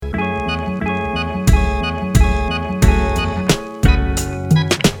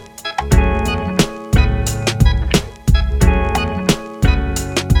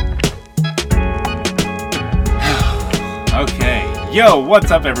Yo,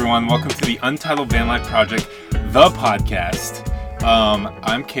 what's up, everyone? Welcome to the Untitled Van Life Project, the podcast.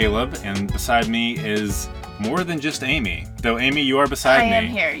 I'm Caleb, and beside me is more than just Amy. Though, Amy, you are beside me. I am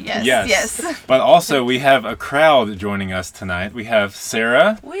here, yes. But also, we have a crowd joining us tonight. We have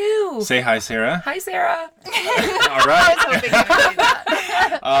Sarah. Woo! Say hi, Sarah. Hi, Sarah. All right. I was hoping you would do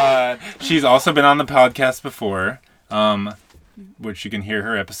that. She's also been on the podcast before, which you can hear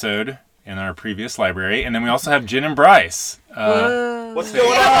her episode in our previous library. And then we also have Jen and Bryce. What's going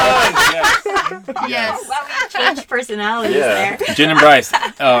on? Yes. Wow, we changed personalities there. Jen and Bryce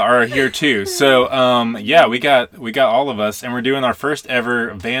are here too. So we got all of us, and we're doing our first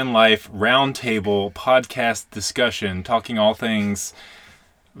ever van life roundtable podcast discussion, talking all things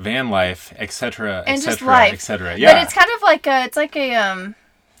van life, etc., And just etc., life. etc. Yeah, But it's kind of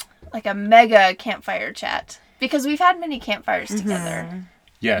like a mega campfire chat. Because we've had many campfires together.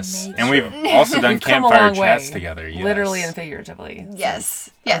 yes, and we've also done Come a campfire long chats way, together. Yes. literally and figuratively. Yes.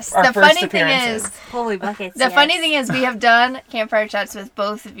 Yes. Our The first funny thing appearances. is, Holy buckets. the funny thing is we have done campfire chats with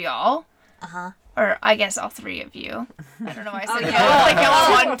both of y'all. Uh-huh. Or I guess all three of you. I don't know why I said yeah.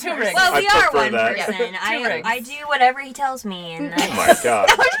 that. Like Two rings. Well, we I are prefer one that. person. Two rings. I do whatever he tells me, and Oh my god.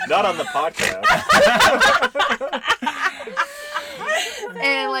 Not on the podcast.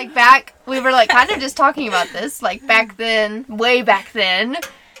 And like back, we were like kind of just talking about this. Like back then, way back then,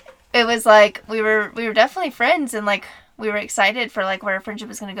 it was like we were definitely friends, and like we were excited for like where our friendship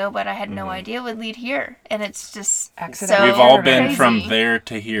was gonna go. But I had no idea it would lead here, and it's just Accident. so We've all been crazy. from there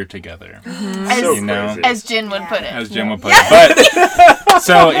to here together, as, So you know, crazy. as Jen would put it. as Jim would put it. But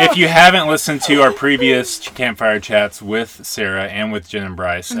so if you haven't listened to our previous campfire chats with Sarah and with Jen and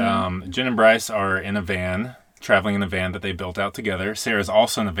Bryce, Jen and Bryce are in a van, traveling in a van that they built out together. Sarah's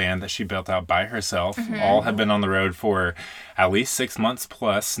also in a van that she built out by herself. All have been on the road for at least 6 months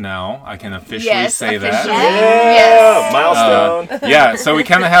plus now. I can officially say that. officially. Yeah, milestone. Yeah, so we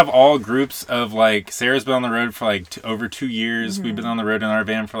kind of have all groups of like, Sarah's been on the road for like over 2 years. We've been on the road in our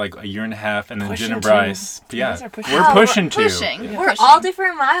van for like a year and a half, and then Pushing Jen and two. Bryce, You guys yeah, are pushing we're two. pushing two. Pushing. we're all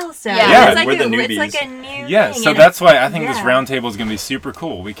different milestones. Yeah. It's like we're the it's newbies. like a new Yeah, thing. so and that's why I think this Yeah. roundtable is going to be super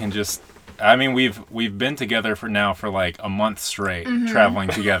cool. We can just, I mean, we've been together for like a month straight, traveling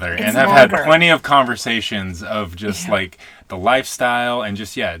together, and have had longer. plenty of conversations of just like the lifestyle and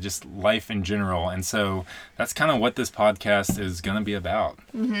just life in general. And so that's kind of what this podcast is going to be about.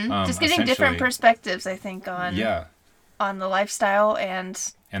 Just getting different essentially. perspectives, I think, on the lifestyle and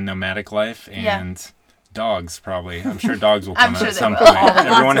nomadic life and Yeah. dogs probably. I'm sure dogs will I'm come sure at they some will. point. Lots of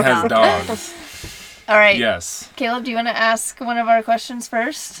Everyone has dogs. dogs. all right. Yes. Caleb, do you want to ask one of our questions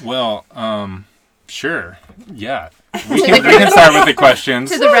first? Well, sure. Yeah. We can start with the questions.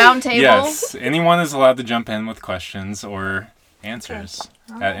 To the round table. Yes. Anyone is allowed to jump in with questions or answers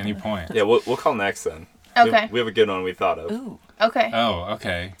at any point. Yeah, we'll call next then. Okay. We have a good one we thought of. Ooh. Okay. Oh,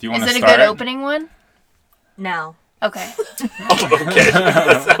 okay. Do you want Is to it start? a good opening one? No. Okay. Okay.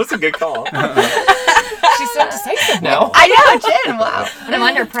 that was a good call. She's so decisive now. I know, Jen. Wow. But I'm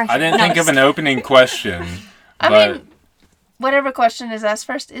under pressure. I didn't No, think of an opening question. I but mean, whatever question is asked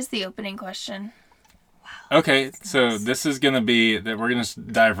first is the opening question. okay, so this is going to be that we're going to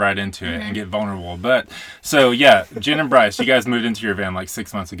dive right into it and get vulnerable. But so yeah, Jen and Bryce, you guys moved into your van like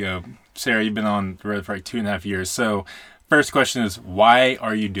 6 months ago. Sarah, you've been on the road for like 2.5 years. So first question is, why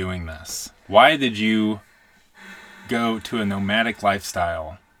are you doing this? Why did you go to a nomadic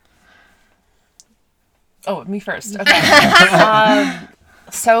lifestyle? Oh, me first. Okay.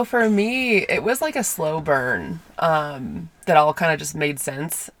 So for me, it was like a slow burn that all kind of just made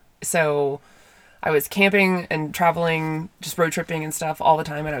sense. So I was camping and traveling, just road tripping and stuff all the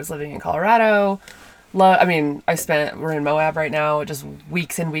time, and I was living in Colorado. We're in Moab right now, just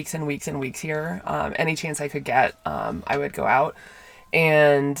weeks and weeks and weeks and weeks here. Any chance I could get, I would go out.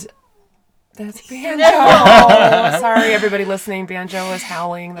 And that's Banjo. Sorry, everybody listening. Banjo is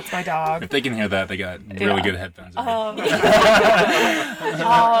howling. That's my dog. If they can hear that, they got really good headphones.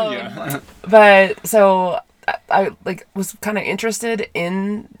 But so I like was kind of interested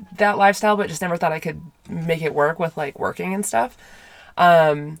in that lifestyle, but just never thought I could make it work with like working and stuff.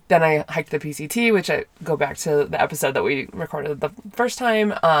 Then I hiked the PCT, which I go back to the episode that we recorded the first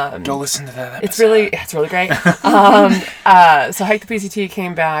time. Go listen to that episode. It's really great. So hiked the PCT,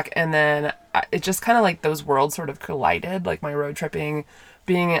 came back, and then it just kind of like those worlds sort of collided, like my road tripping,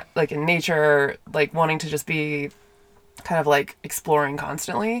 being like in nature, like wanting to just be kind of like exploring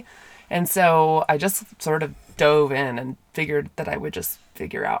constantly. And so I just sort of dove in and figured that I would just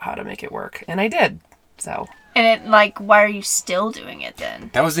figure out how to make it work. And I did. So And it, like, why are you still doing it then?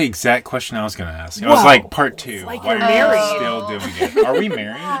 That was the exact question I was going to ask. It was like part 2. like Why you're are you married. still doing it? Are we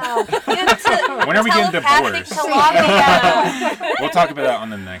married? Wow. You have to- When are we getting telepathic divorced? telepathy. We'll talk about that on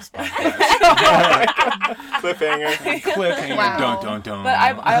the next podcast. Cliffhanger. Cliffhanger. Wow. Don't. But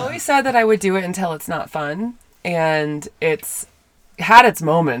I always said that I would do it until it's not fun, and it's had its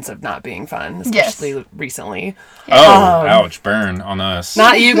moments of not being fun, especially recently. Oh, ouch, burn on us.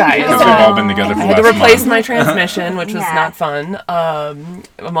 Not you guys. Because we've all been together for I had to less replace month. my transmission, which was Yeah. not fun,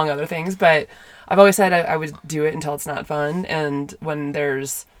 among other things. But I've always said I would do it until it's not fun. And when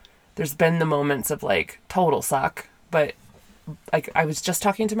there's been the moments of like total suck, but like I was just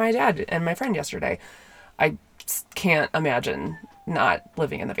talking to my dad and my friend yesterday. I can't imagine not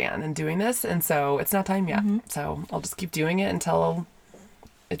living in the van and doing this, and so it's not time yet. So I'll just keep doing it until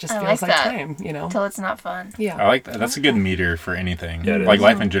it just I feels like like that. time, you know. Until it's not fun. Yeah. I like that. That's a good meter for anything. Yeah, it like is.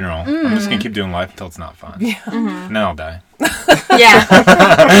 life in general. I'm just going to keep doing life until it's not fun. Yeah. And then I'll die. Yeah.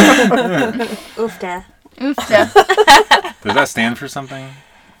 Oofda. Oofda. Does that stand for something?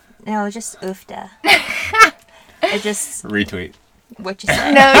 No, just oofda. It just Retweet. what you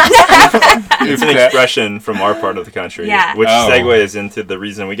said. No, It's an expression from our part of the country, Yeah. which Oh. segues into the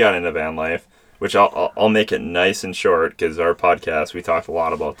reason we got into van life. Which I'll make it nice and short because our podcast we talked a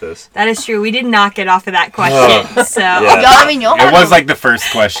lot about this. That is true. We did not get off of that question. So Yeah. y'all, I mean, y'all It had was like the first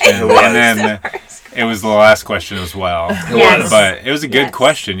question, It was. and then it was the last question as well. Yes. But it was a good Yes.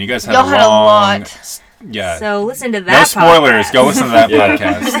 question. You guys had Y'all a had a long... lot. So Yeah. listen to that. No spoilers. podcast. Go listen to that Yeah.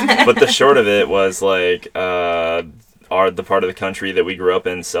 podcast. But the short of it was like the part of the country that we grew up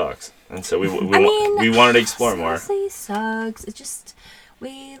in sucks, and so we wanted to explore more. Honestly, sucks. It just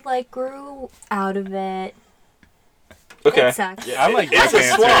we like grew out of it. Okay. It sucks. Yeah, I like it's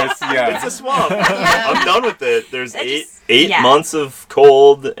this a swamp. answer. Yeah. It's a swamp. I'm done with it. There's That eight just- yeah. months of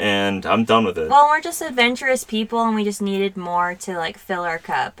cold, and I'm done with it. Well, we're just adventurous people, and we just needed more to like fill our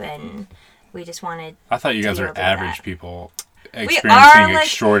cup, and we just wanted. I thought you guys to were be able to do average that. people are, experiencing like-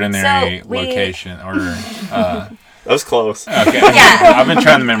 extraordinary so we- location or that was close. okay. Yeah. I've been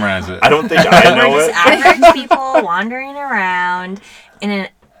trying to memorize it. I don't think I know We're it. just average people wandering around in a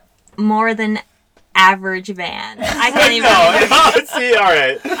more than average van. I can't even. No, see, all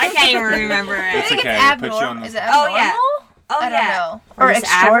right. I can't even remember It's it. okay. abnormal. Put you on the... Is it Oh, abnormal? yeah. Oh I don't yeah. know. We're Or just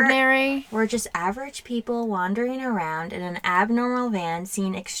extraordinary. We're just average people wandering around in an abnormal van,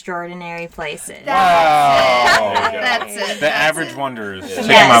 seeing extraordinary places. Wow. That's it. The That's Average it. Wanderers. Yeah. Check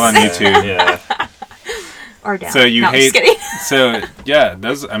them out on Yes. YouTube. Yeah. Or don't. So you No, I'm hate... just kidding. So, yeah,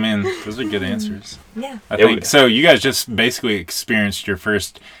 those are good answers. Yeah. I Yeah, think so. You guys just basically experienced your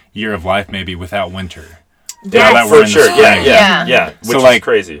first year of life maybe without winter. Yeah, that for we're in the sure. Yeah, spring. yeah, Yeah. yeah. Which So, is like,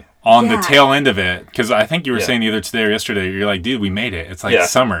 crazy. On the Yeah. tail end of it, because I think you were Yeah. saying either today or yesterday, you're like, dude, we made it. It's like Yeah.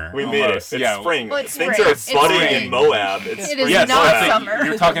 summer. We made it. almost. It's Yeah. spring. Well, it's Things spring. are It's flooding spring. in Moab. It's It is spring. Yes, not I think summer.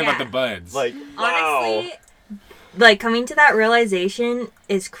 You're talking Yeah. about the buds. Like, wow. Honestly, like coming to that realization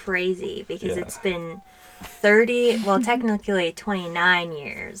is crazy because Yeah. it's been 30, well, technically 29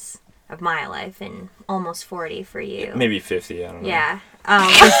 years of my life and almost 40 for you. Maybe 50. I don't know. Yeah. I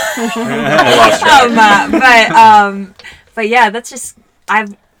lost track. But yeah, that's just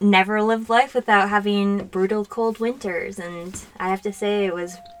I've never lived life without having brutal cold winters, and I have to say it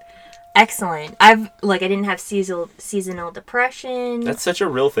was excellent. I didn't have seasonal depression. That's such a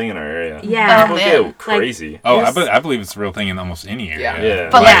real thing in our area. Yeah. People man. get crazy. Oh, Yes. I believe it's a real thing in almost any area. Yeah.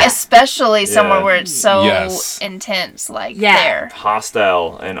 But Yeah. like especially somewhere Yeah. where it's so Yes. intense, like Yeah. there.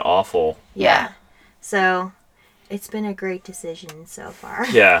 Hostile and awful. Yeah. So it's been a great decision so far.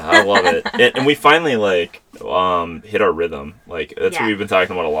 Yeah, I love it. And we finally hit our rhythm. Like that's Yeah. what we've been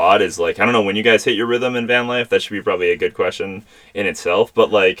talking about a lot. Is like I don't know when you guys hit your rhythm in van life. That should be probably a good question in itself.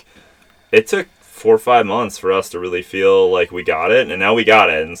 But like, it took 4 or 5 months for us to really feel like we got it, and now we got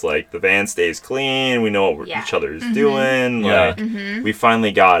it. And it's like the van stays clean. We know what Yeah. each other's doing. Yeah. Like we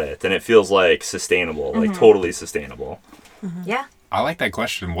finally got it, and it feels like sustainable, like totally sustainable. Yeah. I like that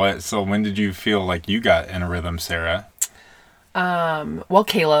question. So when did you feel like you got in a rhythm, Sarah? Well,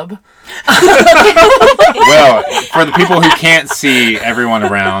 Caleb. Well, for the people who can't see everyone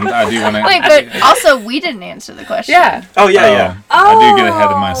around, I do want to. Wait, but also we didn't answer the question. Yeah. Oh yeah. I do get ahead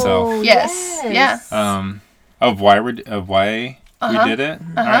of myself. Yes. Yeah. Of why we did it.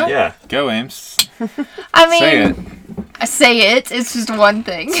 All right, Yeah. go Ames. I mean, Say it. I say it. It's just one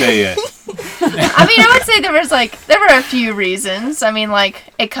thing. Say it. I mean, I would say there were a few reasons. I mean,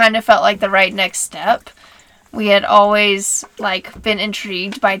 like it kind of felt like the right next step. We had always been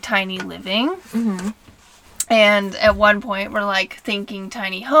intrigued by tiny living, and at one point we're thinking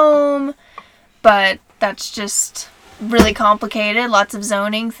tiny home, but that's just really complicated, lots of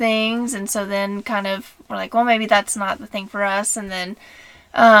zoning things, and so then kind of we're like, well, maybe that's not the thing for us, and then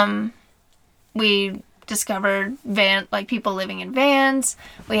we discovered people living in vans.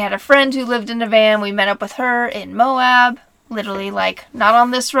 We had a friend who lived in a van. We met up with her in Moab, literally like not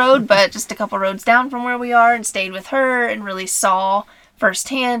on this road, but just a couple roads down from where we are, and stayed with her and really saw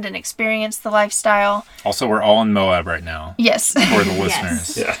firsthand and experienced the lifestyle. Also, we're all in Moab right now. Yes. For the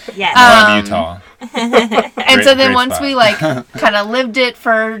listeners. Yeah. Yes. Moab, Utah. And so then Great once spot. we like kind of lived it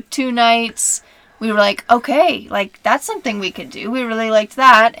for 2 nights, we were like, okay, like that's something we could do. We really liked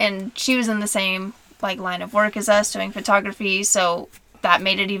that. And she was in the same like line of work as us, doing photography. So that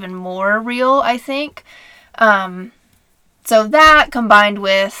made it even more real, I think. So that combined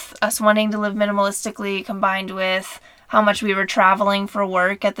with us wanting to live minimalistically, combined with how much we were traveling for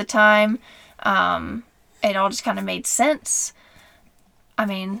work at the time, it all just kind of made sense. I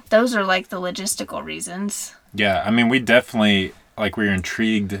mean, those are like the logistical reasons. Yeah, I mean, we definitely, like, we were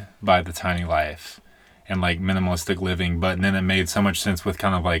intrigued by the tiny life and, like, minimalistic living, but then it made so much sense with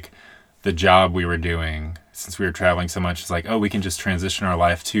kind of, like, the job we were doing. Since we were traveling so much, it's like, oh, we can just transition our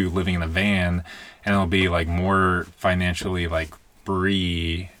life to living in a van, and it'll be, like, more financially, like,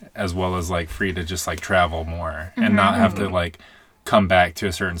 free, as well as, like, free to just, like, travel more and not have to, like, come back to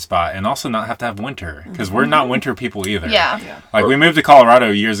a certain spot, and also not have to have winter, because we're not winter people either. Yeah. Like, we moved to Colorado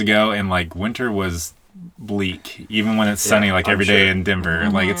years ago, and, like, winter was bleak, even when it's sunny, like, I'm every day sure. in Denver.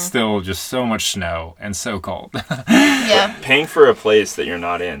 Like, it's still just so much snow and so cold. Yeah. Paying for a place that you're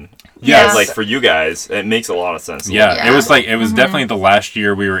not in. Yes. Like, for you guys, it makes a lot of sense. Yeah, Yeah. it was like, it was definitely the last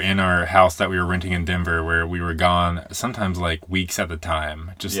year we were in our house that we were renting in Denver, where we were gone sometimes like weeks at a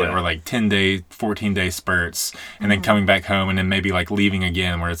time, just like, Yeah. or like 10-day, 14-day spurts, and then coming back home and then maybe like leaving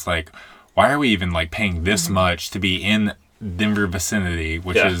again, where it's like, why are we even like paying this much to be in Denver vicinity,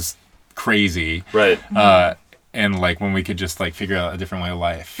 which Yeah. is crazy. Right. And like when we could just like figure out a different way of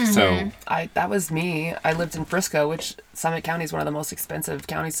life. So That was me. I lived in Frisco, which Summit County is one of the most expensive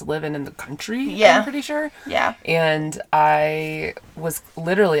counties to live in the country. Yeah. I'm pretty sure. Yeah. And I would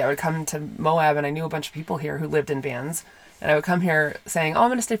come to Moab, and I knew a bunch of people here who lived in vans. And I would come here saying, oh, I'm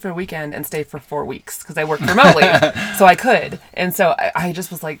going to stay for a weekend, and stay for 4 weeks because I worked remotely. So I could. And so I just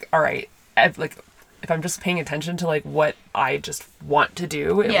was like, all right, if I'm just paying attention to like what I just want to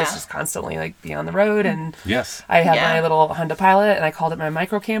do, it Yeah. was just constantly like be on the road. And yes. I had Yeah. my little Honda Pilot, and I called it my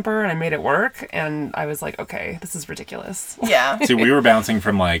micro camper, and I made it work. And I was like, okay, this is ridiculous. Yeah. See, we were bouncing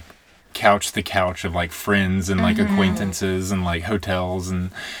from like couch to couch of like friends and like acquaintances and like hotels, and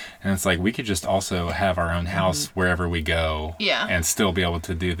it's like we could just also have our own house wherever we go, Yeah. and still be able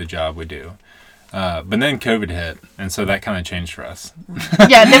to do the job we do. But then COVID hit, and so that kind of changed for us.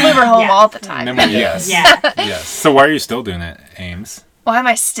 Yeah. Then we were home Yeah. all the And time. then yes, Yeah. yes. So why are you still doing it, Ames? Why am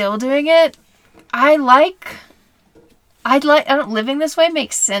I still doing it? I don't living this way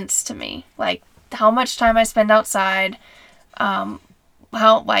makes sense to me. Like how much time I spend outside, how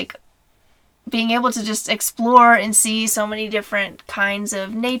like being able to just explore and see so many different kinds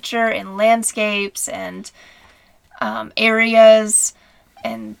of nature and landscapes and areas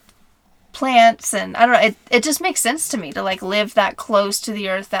and plants, and I don't know, it just makes sense to me to like live that close to the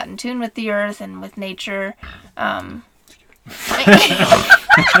earth, that in tune with the earth and with nature. I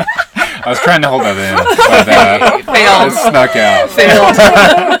was trying to hold that in, but it snuck out.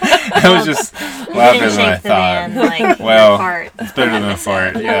 I was just louder Didn't than I shake the van thought. like Well, the fart. it's better than a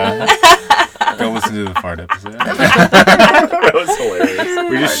fart. Yeah. Go listen to the fart episode. That was hilarious.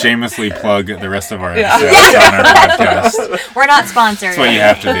 We just shamelessly plug the rest of our Yeah. episodes on our podcast. We're not sponsored. That's what you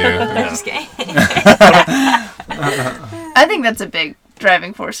have to do. I'm just kidding. I think that's a big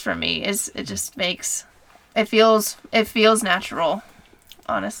driving force for me. Is it just makes it feels natural,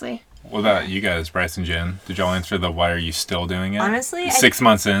 honestly. What about you guys, Bryce and Jen? Did y'all answer the why are you still doing it? Honestly, 6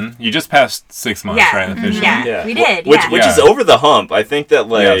 months in. You just passed 6 months, Yeah. right? Officially. Yeah. We did, Which yeah. is over the hump. I think that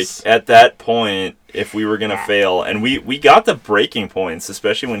like Yes. at that point, if we were gonna Yeah. fail, and we got the breaking points,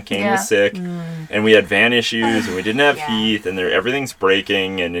 especially when Kane Yeah. was sick, and we had van issues, and we didn't have Yeah. heat, and everything's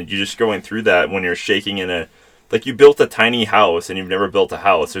breaking, and you're just going through that when you're shaking in a, like you built a tiny house and you've never built a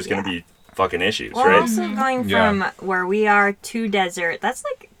house. There's gonna be fucking issues, Well, right? also going Yeah. from where we are to desert, that's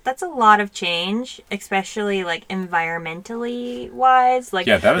a lot of change, especially like environmentally wise. Like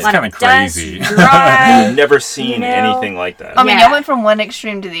Yeah, that is a lot of kinda crazy. dust, dry. I've never seen know, anything like that. I mean, Yeah. y'all went from one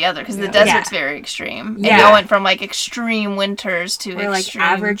extreme to the other because the desert's very extreme. And Yeah. y'all went from like extreme winters to We're like extreme.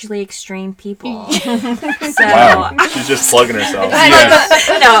 averagely extreme people. So Wow. She's just plugging herself. Yes.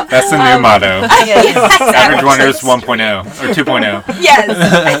 no, That's the new motto. Yes. Average Wonders 1.0 or 2.0.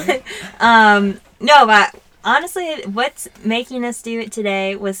 yes. No, but honestly, what's making us do it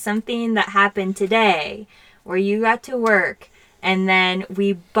today was something that happened today where you got to work, and then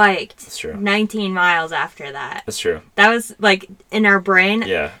we biked That's true. 19 miles after that. That's true. That was like in our brain.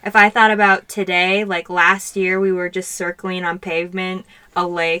 Yeah. If I thought about today, like last year, we were just circling on pavement, a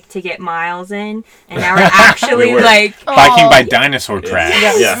lake to get miles in, and now we're actually We were. like, Biking by Oh. dinosaur tracks.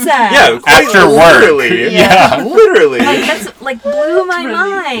 Yeah. Yes. quite After work. literally. Yeah. Literally. like that's like blew my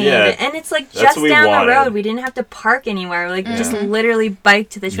mind. Yeah. And it's like That's just what we down wanted. the road. We didn't have to park anywhere. Like just literally bike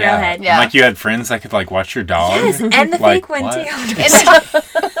to the trailhead. And Yeah. like you had friends that could like watch your dog. Yes, and the Like, fake one what? too.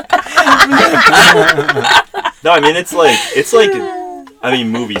 No, I mean it's like I mean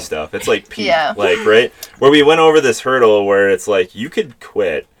movie stuff. It's like peak, Yeah. like right where we went over this hurdle where it's like you could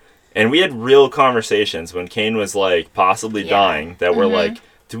quit, and we had real conversations when Kane was like possibly dying that were like,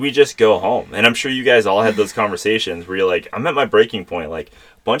 do we just go home? And I'm sure you guys all had those conversations where you're like, I'm at my breaking point. Like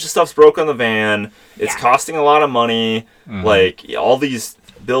a bunch of stuff's broke on the van. It's Yeah. costing a lot of money. Like all these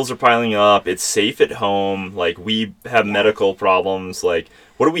bills are piling up. It's safe at home. Like we have medical problems. Like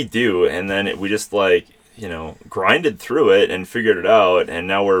what do we do? And then we just like, you know, grinded through it and figured it out. And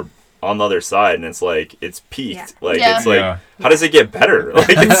now we're on the other side, and it's like it's peaked. Yeah. Like Yeah. it's like, Yeah. how does it get better? Like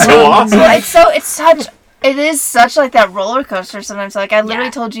it's so awesome. It is such like that roller coaster sometimes. Like I literally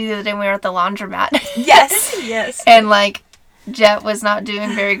Yeah. told you the other day when we were at the laundromat. Yes. Yes. And like Jet was not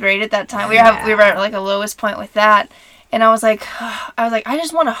doing very great at that time. We were at like a lowest point with that. And I was like, I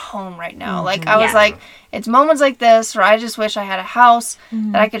just want a home right now. Like I was Yeah. like, it's moments like this where I just wish I had a house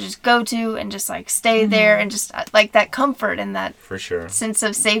that I could just go to and just like stay there and just like that comfort and that For sure. sense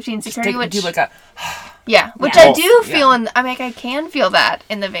of safety and security. Which do like a which Yeah. I do feel in. I mean, I can feel that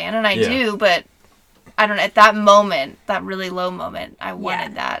in the van, and I Yeah. do, but. I don't know, at that moment, that really low moment, I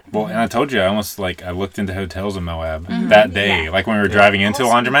wanted that. Well, and I told you, I looked into hotels in Moab that day, Yeah. like when we were driving into a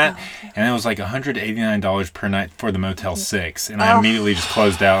laundromat, and it was like $189 per night for the Motel 6, and I immediately just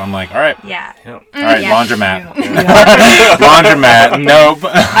closed out. I'm like, all right, Yeah. Yeah. all right, Yeah. laundromat, laundromat, nope.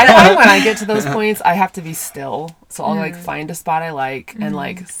 I find when I get to those points, I have to be still. So I'll like find a spot I like and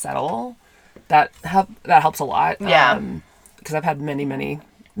like settle. That helps a lot. Yeah. Because I've had many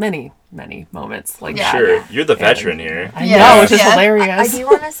moments like Yeah. that. Sure. You're the veteran here. I Yeah. know, which is Yeah. I hilarious. do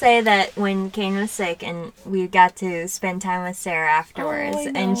want to say that when Kane was sick and we got to spend time with Sarah afterwards, Oh,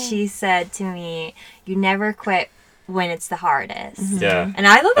 I know. and she said to me, "You never quit when it's the hardest." Yeah. And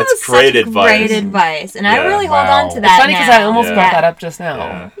I thought that That's was great such advice. great advice, and I Yeah. really hold Wow. on to It's that. Funny because now. I almost Yeah. brought that up just now.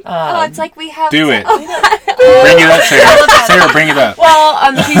 Yeah. Oh, it's like we have. Do to- it. Oh, Bring it up, Sarah. Sarah, bring it up. Well,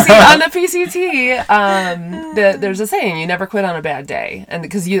 on the PCT, there's a saying: you never quit on a bad day, and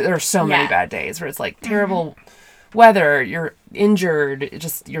because there are so many Yeah. bad days where it's like terrible weather, you're injured,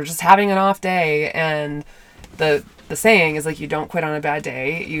 you're just having an off day, and the saying is like you don't quit on a bad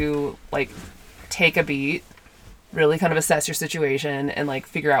day. You like take a beat, really kind of assess your situation, and like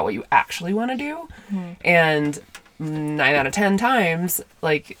figure out what you actually want to do, and 9 out of 10 times,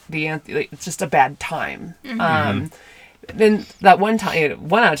 like it's just a bad time. Then that 1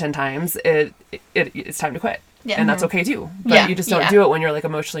 out of 10 times, it's time to quit, Yeah. and that's okay too. But Yeah, you just don't yeah. do it when you're like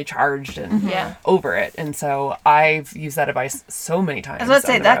emotionally charged and Yeah. over it. And so I've used that advice so many times. I was about to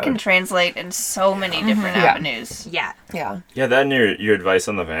say, on the that road. can translate in so many different Yeah. avenues. yeah. Yeah. Yeah, that and your advice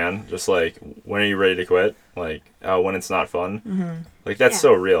on the van, just like, when are you ready to quit? Like, when it's not fun. Like, that's Yeah.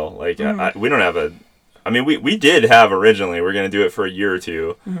 so real. Like, we don't have I mean, we did have originally, we're going to do it for a year or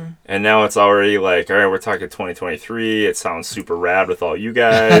two. And now it's already like, all right, we're talking 2023. It sounds super rad with all you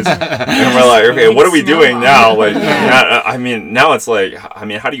guys. And we're like, okay, what are we doing now? Like, I mean, now it's like, I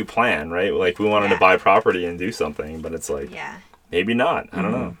mean, how do you plan, right? Like, we wanted to Yeah. buy property and do something, but it's like, Yeah. maybe not. I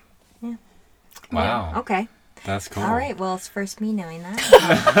don't know. Wow, Okay. that's cool. All right. Well, it's first me knowing that.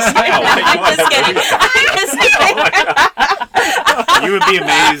 I'm just kidding. You would be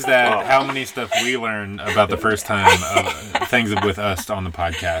amazed at how many stuff we learn about the first time of things with us on the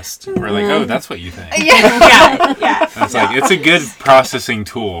podcast. We're like, oh, that's what you think. Yeah. Yeah. It's like it's a good processing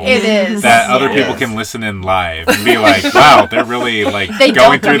tool It is. that other Yeah. people can listen in live and be like, wow, they're really like They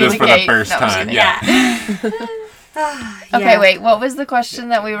going don't through this for the communicate. first No, I'm just time. kidding. Yeah. Okay, wait. What was the question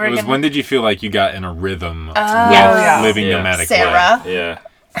that we were It was going when did you feel like you got in a rhythm with yeah. living Yeah. nomadic Sarah. Yeah. way?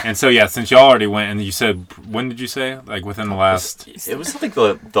 And so yeah, since y'all already went and you said when did you say? Like within the last It was like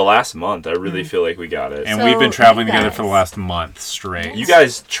the last month. I really feel like we got it. and So, we've been traveling you together for the guys- last month straight. You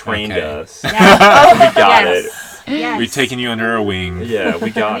guys trained Okay. us. Yeah. We got Yes. it. Yes. We've taken you under our wing. Yeah, we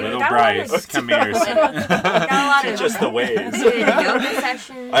got Little it. got a lot of- Bryce, come here. Got a lot of Just the ways. did a yoga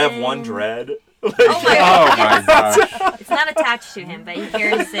session. I have one dread. Oh my Oh god. my gosh. It's not attached to him, but he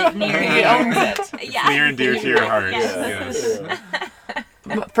carries it near and He dear. owns it. Yeah. Near and dear to your heart. Yes. Yes.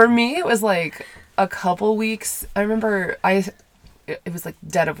 For me, it was like a couple weeks. I remember I it was like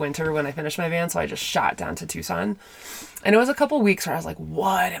dead of winter when I finished my van, so I just shot down to Tucson. And it was a couple weeks where I was like,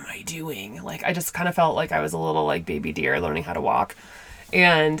 what am I doing? Like, I just kind of felt like I was a little like baby deer learning how to walk.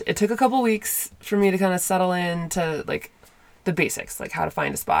 And it took a couple weeks for me to kind of settle into like the basics, like how to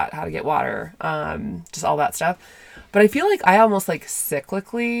find a spot, how to get water, just all that stuff. But I feel like I almost like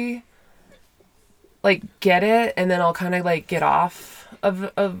cyclically like get it, and then I'll kind of like get off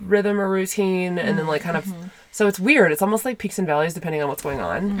of a rhythm or routine, and then like kind of, so it's weird. It's almost like peaks and valleys depending on what's going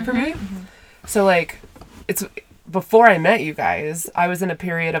on for me. So like, it's, before I met you guys, I was in a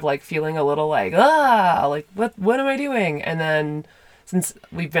period of like feeling a little like, like what am I doing? And then since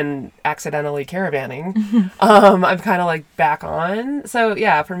we've been accidentally caravanning, I'm kind of like back on. So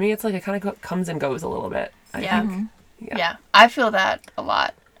yeah, for me, it's like it kind of comes and goes a little bit. I think. Yeah, I feel that a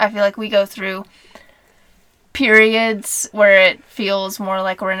lot. I feel like we go through periods where it feels more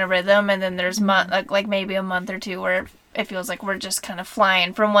like we're in a rhythm, and then there's like maybe a month or two where it feels like we're just kind of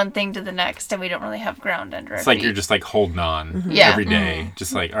flying from one thing to the next, and we don't really have ground under It's our like feet. you're just like holding on every day.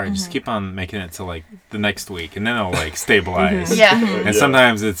 Just like, all right, just keep on making it to like the next week, and then it'll like stabilize. Yeah. And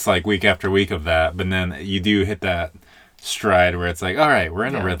sometimes it's like week after week of that, but then you do hit that stride where it's like, all right, we're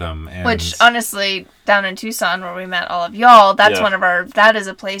in a rhythm. And Which honestly, down in Tucson where we met all of y'all, that's Yeah. one of our, that is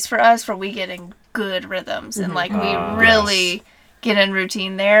a place for us where we get in good rhythms, and like we really get in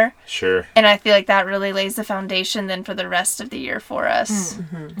routine there. Sure. And I feel like that really lays the foundation then for the rest of the year for us.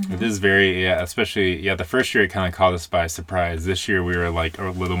 it is very, especially, the first year it kind of caught us by surprise. This year we were like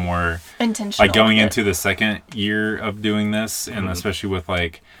a little more Intentional. like going with it. into the second year of doing this, and especially with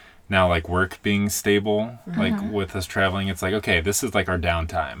like now like work being stable, like with us traveling, it's like, okay, this is like our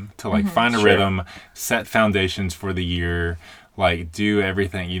downtime to like find a Sure. rhythm, set foundations for the year, like do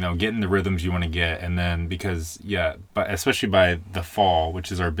everything, get in the rhythms you want to get. And then because but especially by the fall,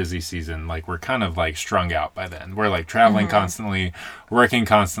 which is our busy season, like we're kind of like strung out by then. We're like traveling constantly, working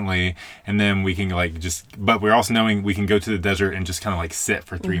constantly, and then we can like but we're also knowing we can go to the desert and just kind of like sit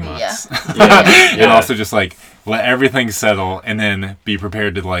for 3 months. And also just like let everything settle, and then be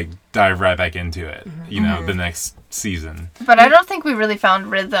prepared to like dive right back into it, the next season. But I don't think we really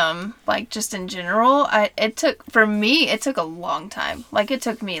found rhythm, like just in general. It took a long time. Like it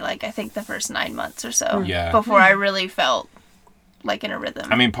took me like I think the first 9 months or so before I really felt like in a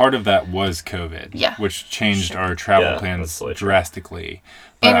rhythm. I mean, part of that was COVID, which changed our travel plans that's totally true. drastically.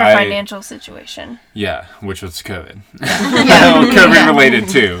 in But our financial situation. Yeah, which was COVID. COVID related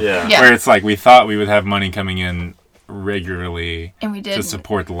too. Yeah. Yeah. Where it's like we thought we would have money coming in regularly And we did. to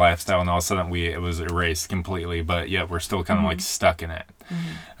support the lifestyle, and all of a sudden it was erased completely. But yeah, we're still kind of like stuck in it.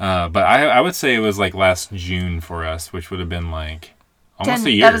 But I would say it was like last June for us, which would have been like almost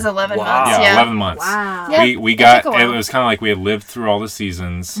a year. That was 11 months. Yeah, Yeah. 11 months. Wow. Yeah, We it got took a it while. was kind of like we had lived through all the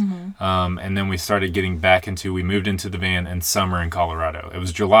seasons, and then we started getting back into. We moved into the van in summer in Colorado. It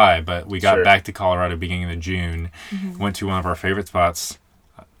was July, but we got Sure. back to Colorado beginning of June. Went to one of our favorite spots.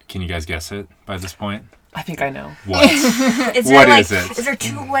 Can you guys guess it by this point? I think I know. What? Is What there like is it? is there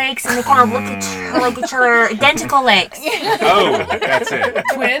two lakes and they kind of look at each other, identical lakes? Oh, that's it.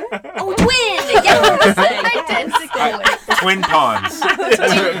 Twin? Oh, twin! Yes! Identical. Twin Ponds.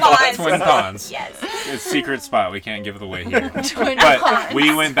 Ponds. Twin Ponds. Yes. It's a secret spot. We can't give it away here. Twin But ponds.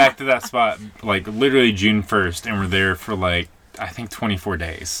 we went back to that spot like literally June 1st, and we're there for like I think 24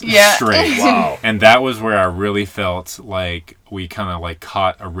 days Yeah. straight. Wow. And that was where I really felt like we kind of like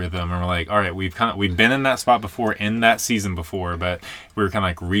caught a rhythm, and we're like, all right, we've been in that spot before, in that season before, but we were kind of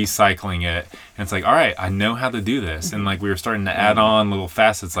like recycling it. And it's like, all right, I know how to do this. And like we were starting to add on little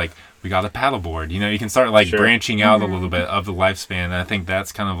facets, like we got a paddleboard. You can start like Sure. branching out a little bit of the lifespan. And I think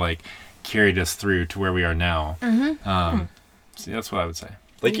that's kind of like carried us through to where we are now. So that's what I would say.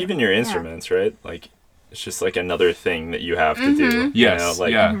 Like even your instruments, right? Like it's just like another thing that you have to do. Yes,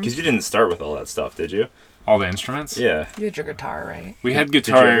 Like, yeah. because you didn't start with all that stuff, did you? All the instruments? Yeah. You had your guitar, right? We had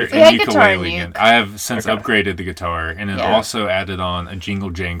guitar you and ever- We had guitar and ukulele. uke. I have since Okay. upgraded the guitar, and then Yeah. also added on a jingle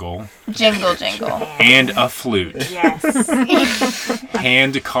jangle Jingle jingle. and a flute. Yes.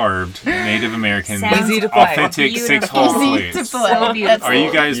 Hand carved Native American Sounds Easy to play. authentic beautiful. 6-hole Easy to flutes. play. So beautiful. Are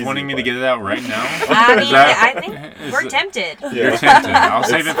you guys Easy wanting me to play. get it out right now? I Is mean, that- I think is we're it- tempted. You're tempted. I'll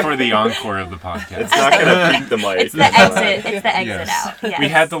save it for the encore of the podcast. It's not gonna peak the mic. It's the exit. It's the exit Yes. out. Yes. We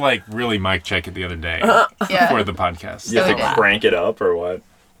had to like really mic check it the other day Yeah. for the podcast. You have So to we did. crank it up or what?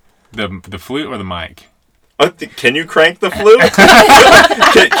 The flute or the mic? Can you crank the flute?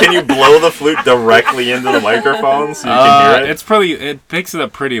 can you blow the flute directly into the microphone so you can hear it? It picks it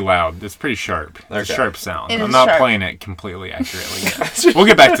up pretty loud. It's pretty sharp. It's a Okay. sharp sound. It I'm is not sharp. playing it completely accurately yet. We'll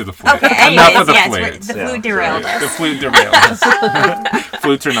get back to the flute. Okay. Enough Anyways, of the yes, flute. the Yeah. flute derailed The us. flute derailed us.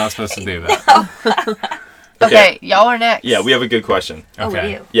 Flutes are not supposed to do that. Okay, y'all are next. Yeah, we have a good question. Oh, we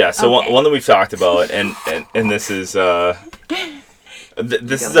Okay. do. Yeah, so Okay. one that we've talked about, and this is this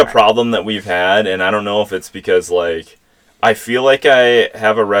Go is a for it. problem that we've had, and I don't know if it's because like I feel like I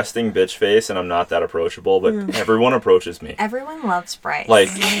have a resting bitch face and I'm not that approachable, but everyone approaches me. Everyone loves Bryce. Like,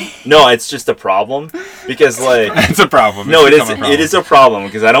 no, it's just a problem because like It's a problem. no, It's it become a problem. it is a problem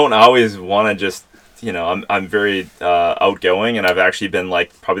because I don't always want to just. I'm very outgoing, and I've actually been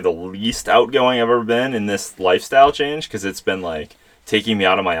like probably the least outgoing I've ever been in this lifestyle change because it's been like taking me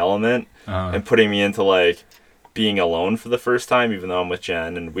out of my element and putting me into like being alone for the first time, even though I'm with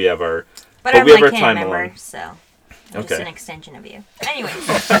Jen and we have our but but I'm we have like our a time member, alone. so I'm just Okay. an extension of you. Anyways,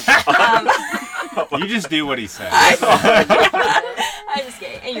 You just do what he says. I'm just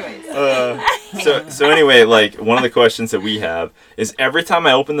kidding. Anyways, So anyway, like one of the questions that we have is every time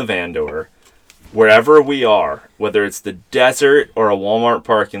I open the van door, wherever we are, whether it's the desert or a Walmart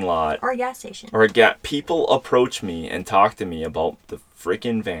parking lot or a gas station. or people approach me and talk to me about the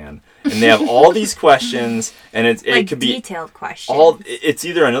freaking van, and they have all these questions, and it Like could be detailed questions. it's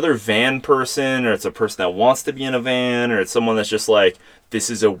either another van person or it's a person that wants to be in a van or it's someone that's just like, this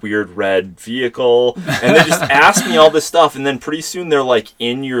is a weird red vehicle, and they just ask me all this stuff, and then pretty soon they're like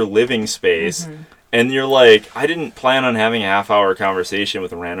in your living space. And you're like, I didn't plan on having a half-hour conversation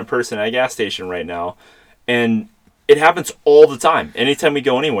with a random person at a gas station right now. And it happens all the time. Anytime we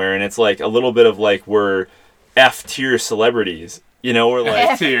go anywhere, and it's like a little bit of like we're F-tier celebrities. You know, we're like,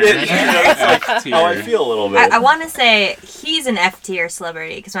 F-tier. it's like how I feel a little bit. I want to say he's an F-tier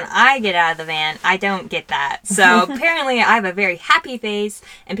celebrity because when I get out of the van, I don't get that. So apparently I have a very happy face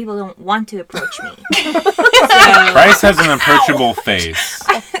and people don't want to approach me. So, Bryce has an approachable face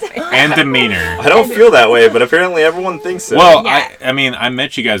and demeanor. I don't feel that way, but apparently everyone thinks so. Well, Yeah. I mean, I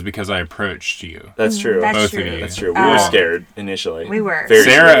met you guys because I approached you. that's true. That's Both true. of you. That's true. We Oh. were scared initially. We were. Very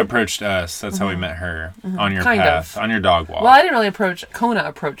Sarah scared. approached us. That's how we met her on your Kind path, of. on your dog walk. Well, I didn't really approach. Kona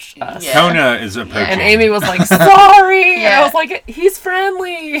approached us. Yeah. Kona is approaching. And Amy was like, sorry. And Yeah. I was like, he's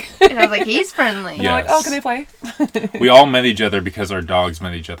friendly. And I was like, he's friendly. And I'm like, Yes. oh, can they play? We all met each other because our dogs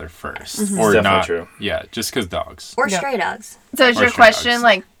met each other 1st, or It's definitely not. true. Yeah, just because dogs. or Yeah. stray dogs. So is Or your stray question dogs.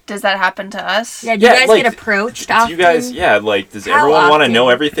 like, does that happen to us? Yeah, do you Yeah, guys like, get approached Do often? you guys, like, does How everyone want to know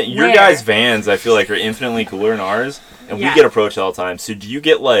often? everything? Your Where? guys' vans, I feel like, are infinitely cooler than ours, and Yeah. we get approached all the time. So do you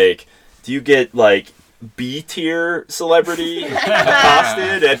get B tier celebrity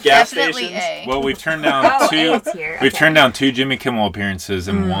accosted at gas Definitely stations? A. Well, we've turned down Oh, two. A's here. We've Okay. turned down 2 Jimmy Kimmel appearances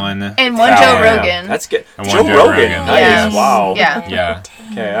and one. And one Joe Fallon. Rogan. That's good. And Joe one Joe Rogan, Rogan. nice. Yeah. Wow. Yeah. Yeah.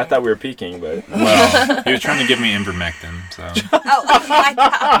 Okay, I thought we were peaking, but Well, he was trying to give me ivermectin. So. Oh, my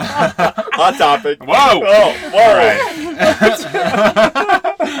God. hot topic. Whoa! Oh, whoa! All right.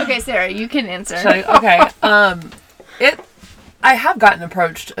 Okay, Sarah, you can answer. Should I- okay. I have gotten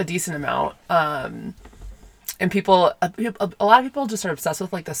approached a decent amount. And people, a lot of people just are obsessed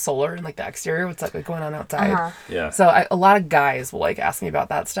with like the solar and like the exterior, what's like going on outside. Uh-huh. Yeah. So a lot of guys will like ask me about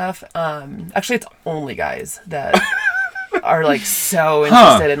that stuff. Actually, it's only guys that are like so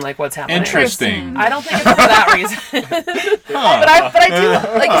interested in like what's happening. Interesting. I don't think it's for that reason. Huh. but I do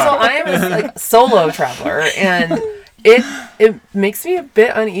like, so I am a like solo traveler, and it makes me a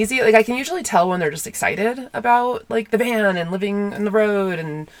bit uneasy. Like I can usually tell when they're just excited about like the van and living on the road,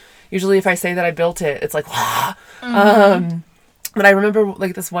 and usually if I say that I built it, it's like wow. But I remember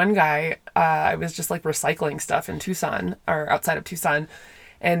like this one guy, I was just like recycling stuff in Tucson or outside of Tucson,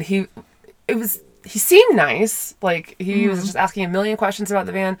 and he seemed nice. Like he was just asking a million questions about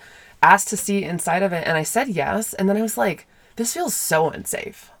the van, asked to see inside of it, and I said yes. And then I was like, this feels so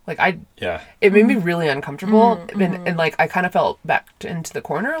unsafe. Like Yeah. it made me really uncomfortable, and like I kind of felt backed into the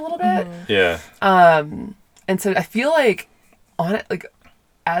corner a little bit. Yeah. And so I feel like on it, like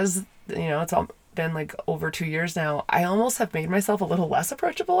as you know, it's all been like over 2 years now. I almost have made myself a little less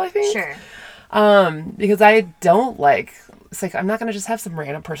approachable, I think. Sure. Because I don't like. It's like I'm not gonna just have some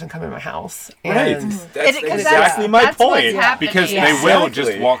random person come in my house. Right. And That's 'cause exactly my that's what's point. happening. Because Yeah. they will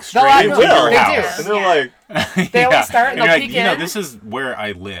Exactly. just walk No, straight I into know. your They do. house. And they're like, they always start and you're they'll like, peek you know, in. this is where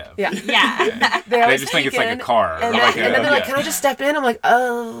I live. Yeah. Yeah. They They always just think peek it's like a in, car. And, or like and then they're like, yeah. "Can I just step in?" I'm like,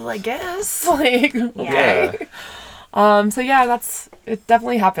 "Oh, I guess." Like, yeah. So yeah, it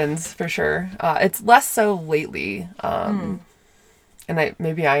definitely happens for sure. It's less so lately. And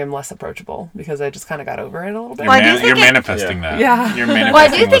maybe I am less approachable because I just kind of got over it a little bit. Well, I do think You're it- manifesting that. Yeah. You're manifesting. Well, I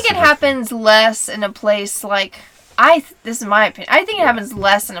do think less it of happens less in a place like this is my opinion. I think it happens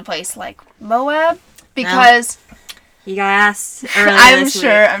less in a place like Moab because You got asked earlier I'm this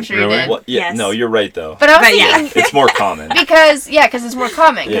sure week. you Really? did. Well, yeah, Yes. no, you're right though. But I was But yeah. thinking It's more common. because it's more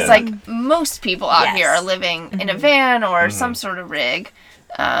common because Yeah. like most people out Yes. here are living in a van or some sort of rig.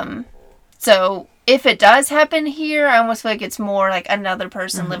 So if it does happen here, I almost feel like it's more like another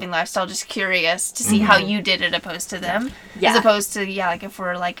person living lifestyle, just curious to see how you did it opposed to them. Yeah. As opposed to, like if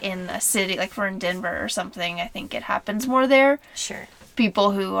we're like in a city, like if we're in Denver or something, I think it happens more there. Sure.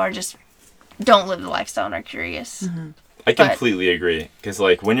 People who are just don't live the lifestyle and are curious. I completely agree. Because,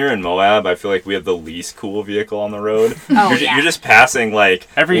 like, when you're in Moab, I feel like we have the least cool vehicle on the road. Oh, You're just passing, like,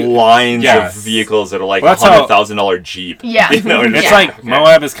 Every- lines yes. of vehicles that are, like, Well, a that's how- $100,000 Jeep. Yeah. You know, and It's Yeah. like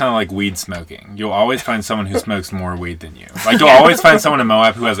Moab is kind of like weed smoking. You'll always find someone who smokes more weed than you. Like you'll always find someone in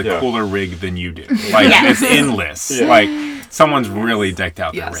Moab who has a Yeah. cooler rig than you do. Like Yeah. it's endless. Yeah. Like someone's really decked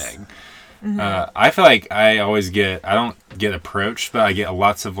out their Yes. rig. I feel like I don't get approached, but I get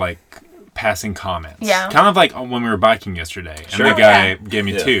lots of like passing comments. Yeah. Kind of like when we were biking yesterday, and Sure. the guy Yeah. gave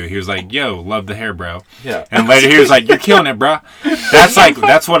me Yeah. two. He was like, "Yo, love the hair, bro." Yeah. And later he was like, "You're killing it, bro."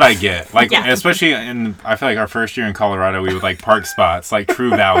 That's what I get. Like Yeah. especially I feel like our first year in Colorado, we would like park spots, like True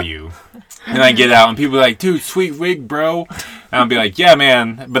Value. And I get out and people are like, "Dude, sweet wig, bro." And I'll be like, "Yeah,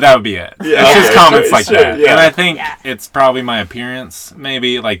 man," but that would be it. Yeah. It's just Yeah, comments sure, like sure, that. yeah. And I think Yeah. it's probably my appearance,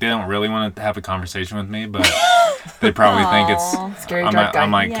 maybe. Like they don't really want to have a conversation with me, but they probably think Aw. it's Scary I'm, dark guy.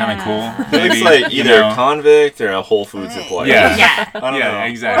 I'm like kind of Yeah. cool. It looks Maybe, like you either know. a convict or a Whole Foods employee. Yeah. Yeah. I don't Yeah, know.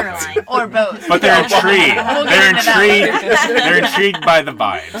 exactly. Borderline. Or both. But they're intrigued. We'll They're get into that intrigued. They're intrigued by the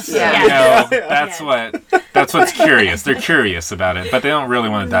vibes. Yeah. You know, Yeah. that's what's curious. They're curious about it, but they don't really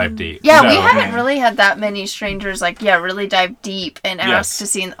want to dive deep. Yeah, we So- haven't really had that many strangers, like, really dive deep and ask Yes. to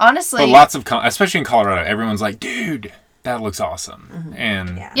see. Honestly, But lots of, especially in Colorado, everyone's like, "Dude, that looks awesome,"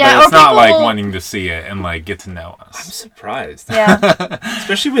 and Yeah, but it's or not people like will- wanting to see it and like get to know I'm us. surprised. yeah,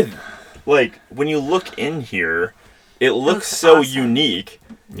 Especially with, like, when you look in here, it looks so awesome. unique.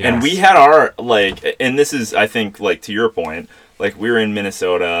 Yes. And we had our, like, and this is, I think, like, to your point, like, we were in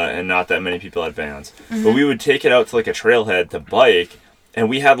Minnesota and not that many people had vans. But we would take it out to, like, a trailhead to bike, and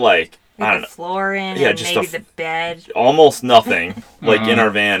we had, like, I don't The know, floor in, Yeah, and just maybe a- the bed. almost nothing, like, in our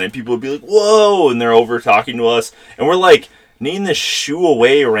van. And people would be like, "Whoa!" And they're over talking to us. And we're, like, needing to shoo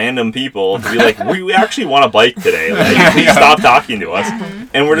away random people to be like, we actually want to bike today. Like, please stop talking to us.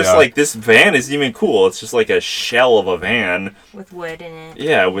 And we're just Yeah. like, this van isn't even cool. It's just like a shell of a van. With wood in it.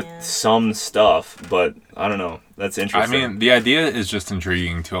 Yeah, with some stuff. But I don't know. That's I interesting. mean, the idea is just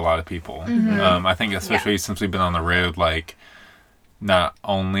intriguing to a lot of people. I think especially since we've been on the road, like, not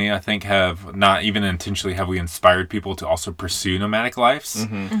only I think have not even intentionally have we inspired people to also pursue nomadic lives,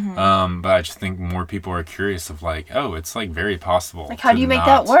 but I just think more people are curious of like, oh, it's like very possible. like, how to do you make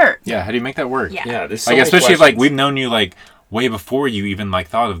not- that work? Yeah, how do you make that work? Yeah. yeah, there's so Like many especially like questions. we've known you like way before you even like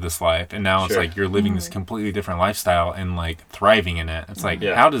thought of this life, and now it's Sure. like you're living this completely different lifestyle and like thriving in it. It's like,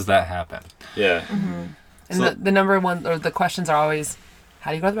 Yeah. how does that happen? Yeah. And So- the number one, or the questions are always,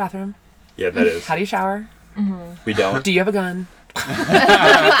 how do you go to the bathroom? Yeah, that is. How do you shower? We don't. Do you have a gun?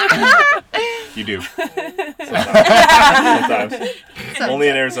 You do. Sometimes. Only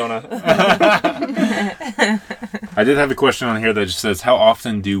in Arizona. I did have a question on here that just says, how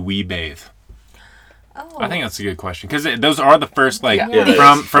often do we bathe? Oh. I think that's a good question because those are the first like Yeah. Yeah, that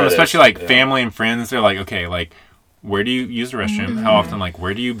from is. from That is. especially like Yeah. family and friends. They're like, okay, like where do you use the restroom? How often? Like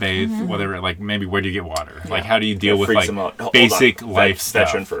where do you bathe? Whatever. Like maybe where do you get water? Like how do you deal with Freaks like them out. Hold on. basic life stuff?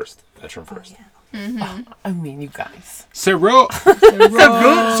 Veteran first. Veteran first. I mean, you guys. Cero.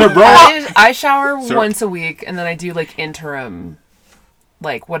 I shower So- once a week, and then I do like interim,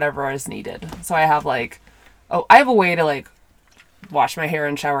 like whatever is needed. So I have like, I have a way to like wash my hair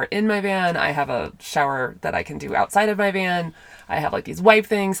and shower in my van. I have a shower that I can do outside of my van. I have like these wipe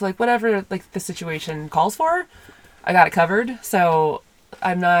things, like whatever like the situation calls for, I got it covered. So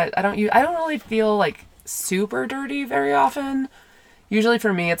I don't really feel like super dirty very often. Usually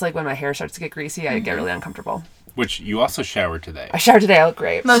for me, it's like when my hair starts to get greasy, I get really uncomfortable. Which you also showered today. I showered today. I look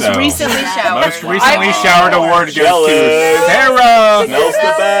great. Most So- recently showered. Most recently showered award goes to Jealous. Sarah. Smells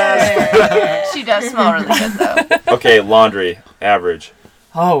the best. She does smell really good though. Okay, laundry. Average.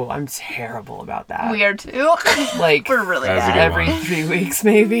 Oh, I'm terrible about that. We are too. Like We're really That was a bad. good every one. 3 weeks,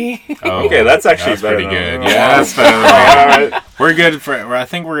 maybe. Oh, Okay, that's actually better pretty than- good. Yeah, that's better. Than All right. We're good for. I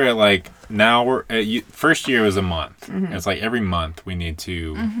think we're at like now. We're first year was a month. It's like every month we need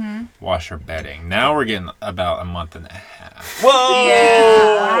to wash our bedding. Now we're getting about a month and a half. Whoa!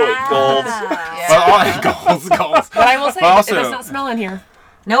 Yeah. Gold. Yeah. But goals. But I will say, But also- it does not smell in here.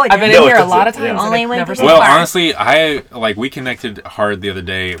 No, it I've been didn't. No, in it here a lot of doesn't, yeah. times. and Only it when never people Well, smells. fart. honestly, I like we connected hard the other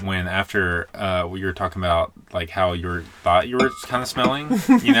day when after we were talking about like how you thought you were kind of smelling,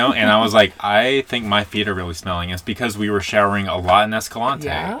 you know, and I was like, I think my feet are really smelling. It's because we were showering a lot in Escalante.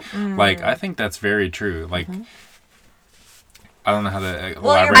 Yeah. Like I think that's very true. Like I don't know how to elaborate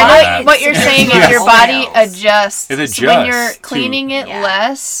Well, on you're I that. know what you're saying is Yeah. your body Oils. adjusts. It So when you're adjusts to- cleaning it Yeah.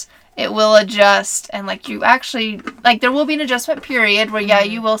 less, it will adjust, and like you actually like there will be an adjustment period where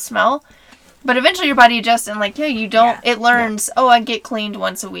you will smell, but eventually your body adjusts, and like you don't. It learns. Oh, I get cleaned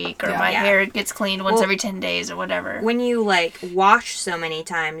once a week, or my hair gets cleaned once every 10 days, or whatever. When you like wash so many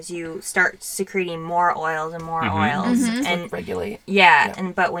times, you start secreting more oils and more oils, and regulate. Yeah,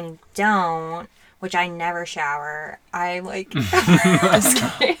 and but when you don't, which I never shower, I like.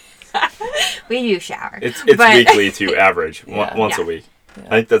 We do shower. It's weekly to average once a week. Yeah. I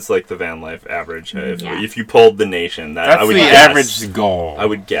think that's like the van life average. If you polled the nation, that's I would the average goal. I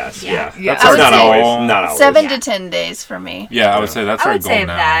would guess. Yeah. That's not always. 7 to 10 days for me. Yeah, I would say that's our goal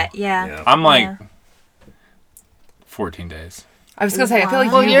now. That. Yeah. I'm like 14 days. I was gonna say, I feel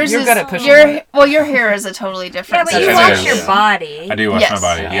like you're good at pushing. Your hair is a totally different. Yeah, but you wash your body. I do wash my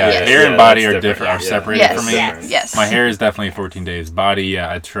body. Yeah, hair and body are different. Are separated for me. Yes. My hair is definitely 14 days. Body,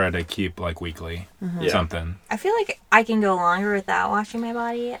 I try to keep like weekly something. I feel like I can go longer without washing my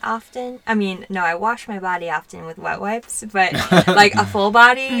body often. I mean, no, I wash my body often with wet wipes, but like a full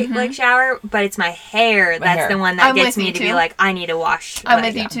body like shower. But it's my hair that's the one that gets me to be like, I need to wash. I'm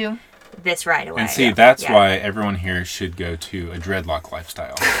with you too. This right away. And see, that's why everyone here should go to a dreadlock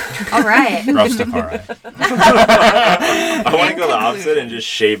lifestyle. All right. Rastafari. I want to go the opposite and just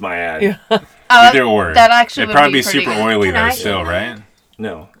shave my head. Yeah. Either or. That actually would probably be super oily though still, right?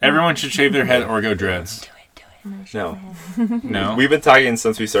 No. Everyone should shave their head or go dreads. No. No? We've been talking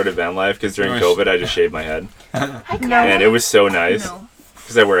since we started van life because during COVID I just shaved my head. And it was so nice.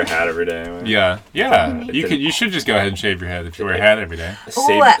 Because I wear a hat every day. Anyway. Yeah. You should just go ahead and shave your head if you wear a hat every day.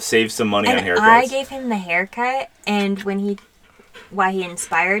 Save some money on haircuts. I gave him the haircut, and why he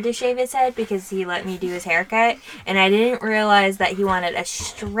inspired to shave his head, because he let me do his haircut, and I didn't realize that he wanted a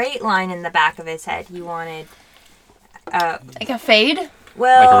straight line in the back of his head. He wanted like a fade.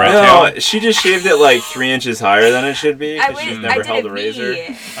 Well, like a red tail? She just shaved it like 3 inches higher than it should be because she's never held a razor.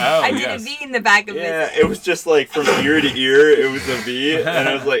 I did a V in the back of his head. It was just like from ear to ear, it was a V, and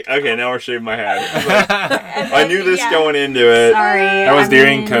I was like, okay, now we're shaving my head. Like, I knew this going into it. Sorry. That was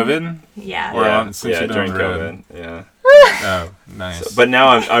during COVID? Yeah. Or during COVID. Yeah. Oh, nice. So, but now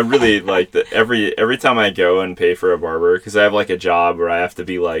I really like that every time I go and pay for a barber, because I have like a job where I have to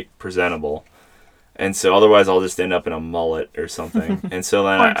be like presentable. And so otherwise I'll just end up in a mullet or something. And so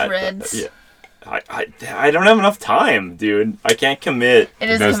then I don't have enough time, dude. I can't commit. It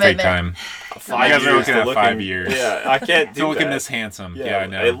is does commitment. take time. 5 years are looking at 5 years. Yeah, I can't do that. Looking this handsome. Yeah, I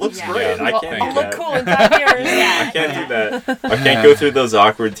know. It looks great. I can't do that. I'll look cool in 5 years. I can't do that. I can't go through those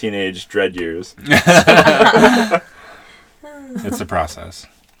awkward teenage dread years. It's a process.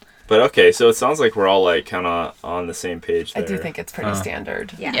 But okay, so it sounds like we're all like kind of on the same page there. I do think it's pretty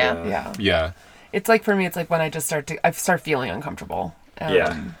standard. Yeah. It's like, for me, it's like when I start feeling uncomfortable.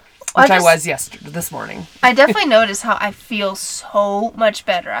 Yeah. Which I was this morning. I definitely notice how I feel so much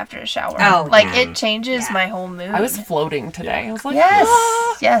better after a shower. Oh, like it changes my whole mood. I was floating today. I was like,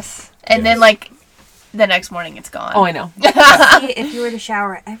 yes. And then like the next morning it's gone. Oh, I know. See, if you were to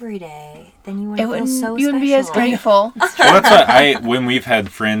shower every day, then you wouldn't feel so special. You wouldn't be as grateful. Well, that's why when we've had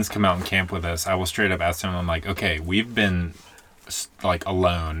friends come out and camp with us, I will straight up ask them, I'm like, okay, we've been like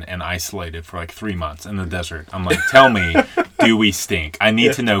alone and isolated for like 3 months in the desert. I'm like, tell me, do we stink? I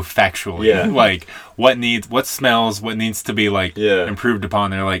need to know factually, like what smells, what needs to be like improved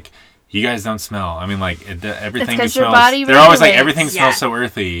upon. They're like, you guys don't smell. I mean, like everything you smell. They're always like, everything smells so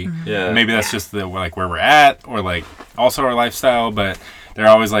earthy. Yeah. Maybe that's just like where we're at, or like also our lifestyle. But they're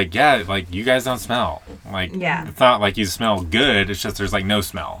always like, like you guys don't smell. Like it's not like you smell good. It's just there's like no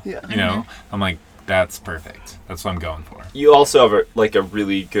smell. Yeah. You know. I'm like, that's perfect. That's what I'm going for. You also have a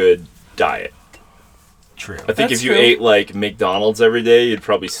really good diet. True. I think if you ate like McDonald's every day, you'd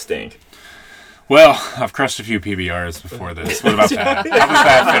probably stink. Well, I've crushed a few PBRs before this. What about that? How does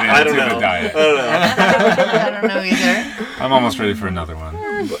that fit into the diet? I don't know either. I'm almost ready for another one.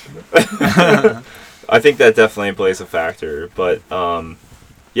 I think that definitely plays a factor. But,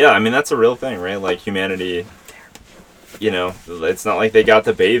 yeah, I mean, that's a real thing, right? Like, humanity, you know, it's not like they got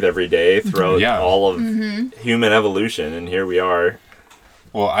to bathe every day throughout all of human evolution, and here we are.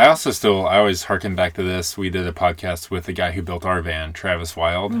 Well, I always harken back to this. We did a podcast with the guy who built our van, Travis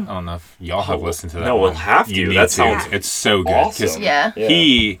Wild. I don't know if y'all have listened to that. No, we'll have to. That sounds it's so good. Awesome.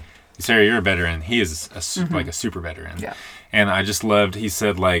 Sarah, you're a veteran. He is like a super veteran. Yeah. And I just loved, he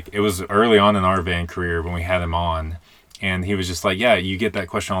said, like, it was early on in our van career when we had him on. And he was just like, yeah, you get that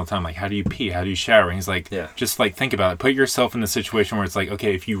question all the time. Like, how do you pee? How do you shower? And he's like, Yeah. just like think about it. Put yourself in the situation where it's like,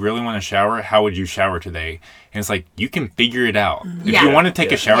 okay, if you really want to shower, how would you shower today? And it's like, you can figure it out. If Yeah. you want to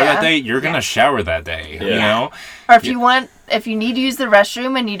take a shower that Yeah. day, you're going to shower that day, you Yeah. know? Or if you need to use the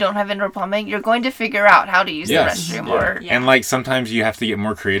restroom and you don't have indoor plumbing, you're going to figure out how to use Yes. the restroom. Yeah. Or Yeah. And like sometimes you have to get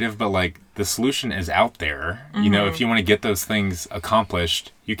more creative, but like the solution is out there. You know, if you want to get those things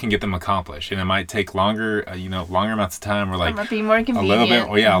accomplished, you can get them accomplished, and it might take longer, longer amounts of time, or it like might be more a convenient. little bit,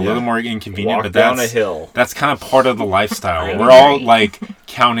 a Yeah. little more inconvenient. Walk but down that's a hill. that's kind of part of the lifestyle. I We're all agree. like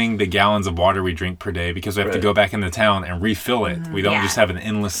counting the gallons of water we drink per day because we have to Right. go back into town and refill it. We don't Yeah. just have an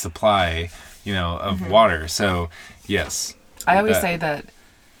endless supply, of water. So yes, I always that- say that,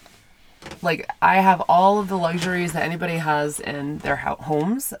 like, I have all of the luxuries that anybody has in their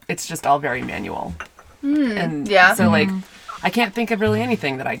homes. It's just all very manual. And yeah. so, like, I can't think of really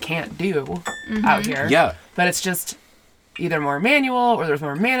anything that I can't do out here. yeah. But it's just either more manual or there's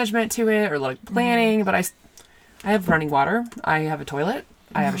more management to it or, like, planning. But I have running water. I have a toilet.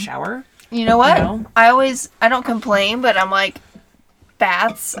 I have a shower. You know what? You know? I don't complain, but I'm like,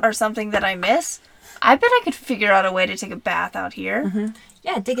 baths are something that I miss. I bet I could figure out a way to take a bath out here.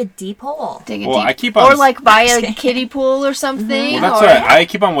 Yeah, dig a deep hole. Dig a Well, deep, I keep on- or like buy a kiddie pool or something. Well, that's or, why I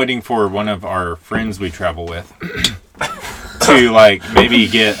keep on waiting for one of our friends we travel with to like maybe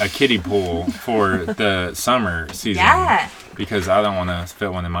get a kiddie pool for the summer season. Yeah. Because I don't want to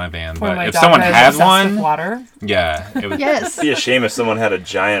fit one in my van. When But my if dog someone is has obsessed with one, water. yeah, it would. Yes. It'd be a shame if someone had a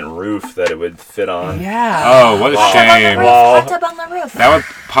giant roof that it would fit on. Yeah. Oh, what a Wow. shame! Wow. Hot tub on the roof. That would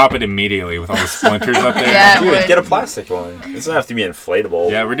pop it immediately with all the splinters up there. Yeah. Dude, would. get a plastic one. It doesn't have to be inflatable.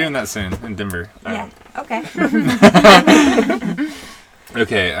 Yeah, we're doing that soon in Denver. Yeah. Okay.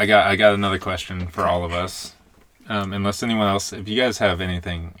 Okay, I got another question for all of us. Unless anyone else, if you guys have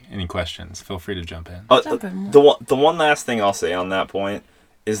any questions, feel free to jump in. Jump in. The one last thing I'll say on that point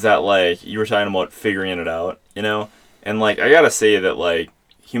is that, like, you were talking about figuring it out, and like I gotta say that, like,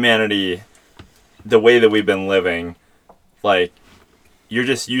 humanity, the way that we've been living, like, you're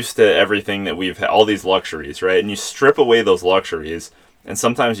just used to everything that we've had, all these luxuries, right? And you strip away those luxuries, and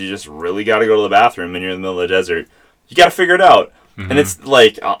sometimes you just really gotta go to the bathroom and you're in the middle of the desert. You gotta figure it out, and it's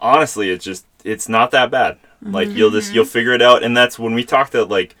like, honestly, it's not that bad. Like, you'll figure it out, and that's when we talked to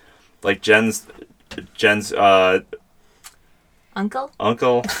like Jen's Uncle?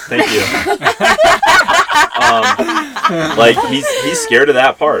 uncle. Thank you. Like, he's scared of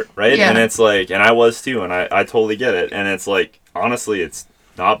that part, right? Yeah. And it's like, and I was too, and I totally get it. And it's like, honestly, it's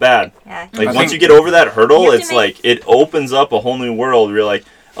not bad. Yeah. Like, I once think- you get over that hurdle, You have to it's make- like it opens up a whole new world. Where you're like,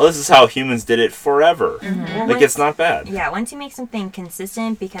 oh, this is how humans did it forever. Well, Like, it's not bad. Yeah, once you make something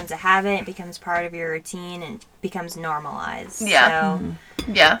consistent, it becomes a habit, it becomes part of your routine, and it becomes normalized. Yeah. So,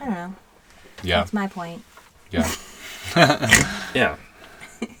 Yeah. I don't know. Yeah, That's my point. yeah. Yeah.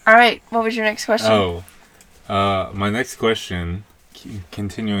 All right. What was your next question? Oh, my next question,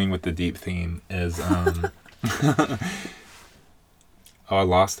 continuing with the deep theme, is oh, I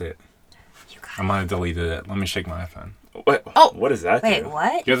lost it. You got I might have deleted it. Let me shake my iPhone. What? Oh. What does that Wait, do?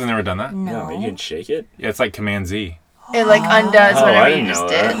 what? You guys have never done that? No. No, you can shake it. Yeah, it's like Command Z. It like undoes Oh, I whatever didn't you just know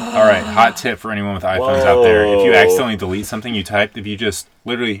did. that. All right, hot tip for anyone with iPhones out there. If you Whoa. accidentally delete something you typed, if you just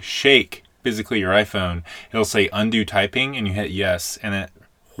literally shake physically your iPhone, it'll say undo typing and you hit yes and it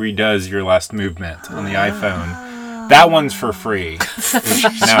redoes your last movement on the iPhone. That one's for free.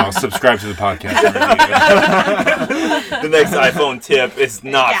 Now, subscribe to the podcast. The next iPhone tip is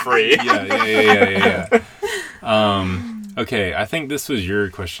not Yeah. free. Yeah. Okay, I think this was your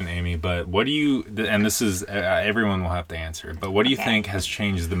question, Amy, but what do you, and this is, everyone will have to answer, but what do you Okay. think has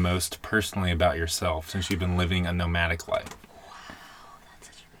changed the most personally about yourself since you've been living a nomadic life?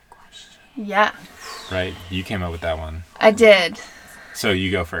 Yeah. Right? You came up with that one. I did. So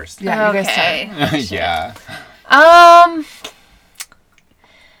you go first. Yeah, you guys Okay. Yeah.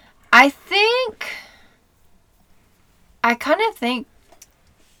 I kind of think,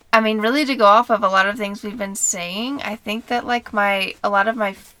 I mean, really to go off of a lot of things we've been saying, I think that like a lot of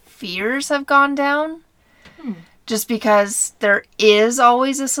my fears have gone down. Just because there is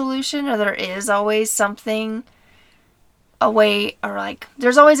always a solution, or there is always something, a way, or like,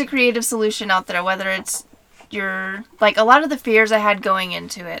 there's always a creative solution out there, whether it's like a lot of the fears I had going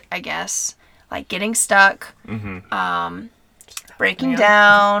into it, I guess, like getting stuck, breaking Yeah.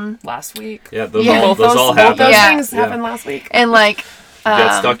 down, Last week. Yeah, those Yeah. all Both happened. those Yeah. things Yeah. happened last week. and like, You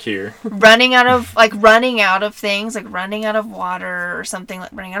got stuck here. running out of things, like running out of water or something,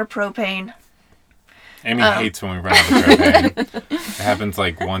 like running out of propane. Amy hates when we run out of propane. It happens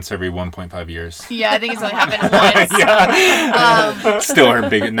like once every 1.5 years. Yeah, I think it's only happened once. Still her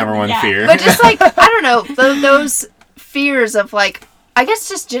big number one Yeah. fear. But just like, I don't know, those fears of like, I guess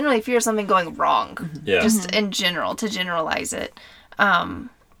just generally fear of something going wrong. Yeah. Just in general, to generalize it.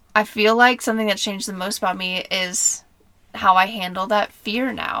 I feel like something that's changed the most about me is how I handle that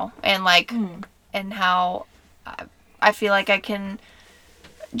fear now, and like, and how I feel like I can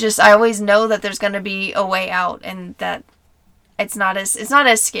just, I always know that there's going to be a way out, and that it's not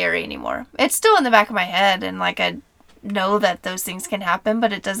as scary anymore. It's still in the back of my head, and like I know that those things can happen,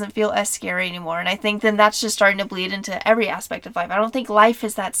 but it doesn't feel as scary anymore. And I think then that's just starting to bleed into every aspect of life. I don't think life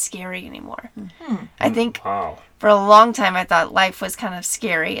is that scary anymore. I think Wow. for a long time I thought life was kind of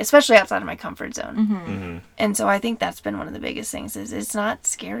scary, especially outside of my comfort zone. And so I think that's been one of the biggest things, is it's not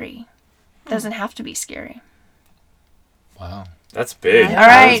scary. It doesn't have to be scary. Wow. That's big. All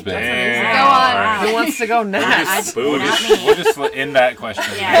right. Damn. Go on. All right. Who wants to go next? We'll Not just, me. we'll just end that question.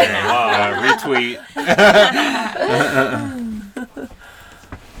 Yeah. Retweet.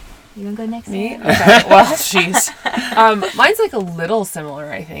 You want to go next? Me? Sarah? Okay. Well, jeez. Mine's like a little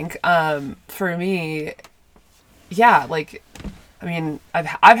similar, I think. For me, yeah, like, I mean, I've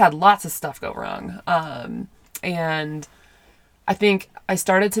had lots of stuff go wrong. And I think I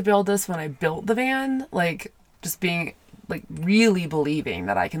started to build this when I built the van, like, just being, like, really believing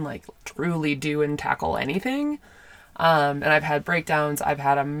that I can, like, truly do and tackle anything. And I've had breakdowns. I've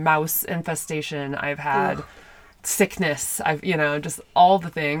had a mouse infestation. I've had sickness. I've, just all the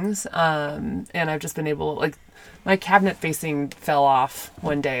things. And I've just been able, like, my cabinet facing fell off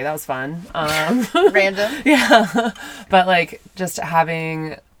one day. That was fun. Random. Yeah. But, like, just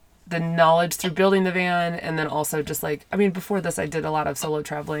having the knowledge through building the van, and then also just, like, I mean, before this, I did a lot of solo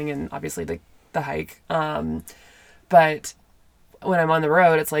traveling and obviously, like, the hike. But when I'm on the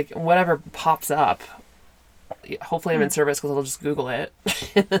road, it's like whatever pops up, hopefully I'm in service, because I'll just Google it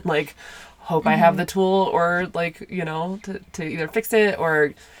and then, like, hope I have the tool, or, like, to either fix it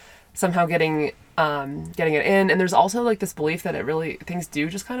or somehow getting it in. And there's also, like, this belief that things do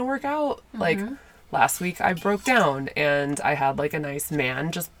just kind of work out. Like, last week I broke down and I had, like, a nice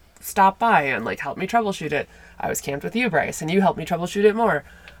man just stop by and, like, help me troubleshoot it. I was camped with you, Bryce, and you helped me troubleshoot it more.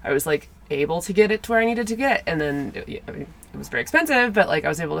 I was, like, able to get it to where I needed to get, and then it was very expensive, but, like, I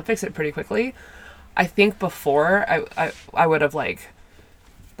was able to fix it pretty quickly. I think before I would have, like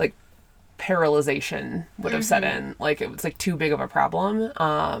paralyzation would have set in, like, it was, like, too big of a problem.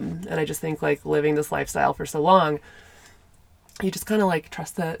 And I just think, like, living this lifestyle for so long, you just kind of, like,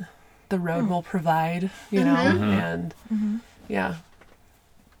 trust that the road will provide, and yeah.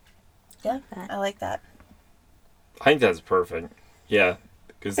 Yeah, I like that. I think that's perfect. Yeah.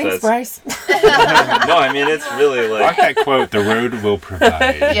 Because Thanks, that's. Bryce. No, I mean, it's really, I like. like that quote, the road will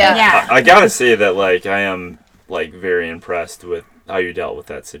provide. Yeah. Yeah. I gotta say that, like, I am, like, very impressed with how you dealt with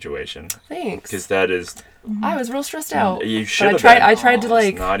that situation. Thanks. Because that is. I was real stressed out. You But should have. I tried to,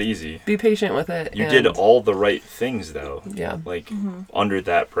 like, It's not easy. be patient with it. You and, did all the right things, though. Yeah. Like, under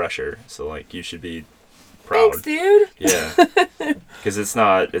that pressure. So, like, you should be proud. Thanks, dude. Yeah. Because it's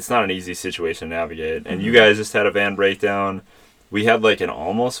not an easy situation to navigate. And you guys just had a van breakdown. We had, like, an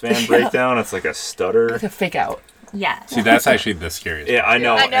almost van breakdown. It's like a stutter. Like a fake out. Yeah. See, that's actually the scariest. Yeah, I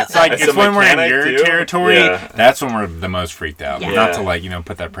know. I know. It's like, As it's a when we're in mechanic, your too. territory, Yeah. that's when we're the most freaked out. Yeah. Not to, Yeah. like,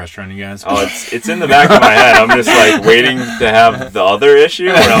 put that pressure on you guys. Oh, it's in the back of my head. I'm just, like, waiting to have the other issue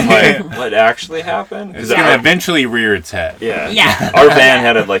where I'm like, what actually happened? It's going to eventually rear its head. Yeah. Yeah. Our van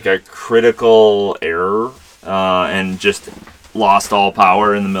had a critical error and just lost all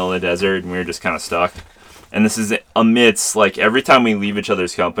power in the middle of the desert, and we were just kind of stuck. And this is amidst, like, every time we leave each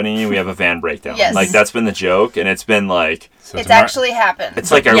other's company, we have a van breakdown. Yes. Like, that's been the joke, and it's been, like, So It's actually happened.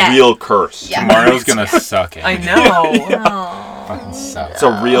 it's like a Yeah. real curse. Yeah. tomorrow's going to suck. I Andy. know. Oh. Fucking suck. It's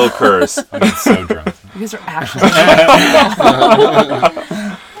a real curse. I'm getting so drunk. You guys are actually.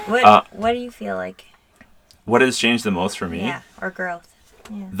 What do you feel like? What has changed the most for me? Yeah. Or growth.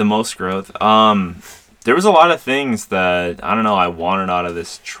 Yeah. The most growth. There was a lot of things that, I don't know, I wanted out of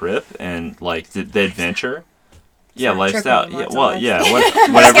this trip, and, like, the adventure. Yeah, not a trip lifestyle. anymore, Yeah, it's a well, lifestyle.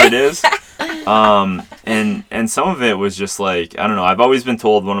 yeah, whatever it is. And some of it was just, like, I don't know, I've always been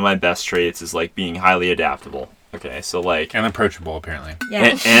told one of my best traits is, like, being highly adaptable. Okay, so, like, And approachable, apparently.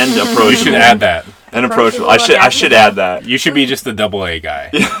 Yeah. and approachable. You should add that. And approachable. Approachable, I should add that. You should be just the double A guy.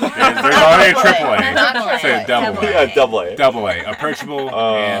 There's already a triple A. Not So AAA. double A. Yeah, double A. Double A. Approachable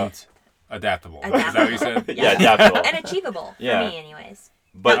and adaptable. Is that what you said? Yeah, adaptable. And achievable. Yeah. For me, anyways.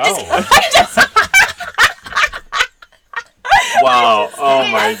 But Oh. wow, oh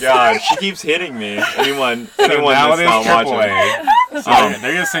my god, she keeps hitting me. Anyone So that's now it is not triple watching. A. So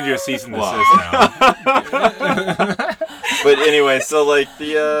they're going to send you a cease and desist now. But anyway, so, like,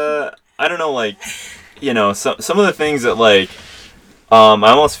 I don't know, like, some of the things that, like, I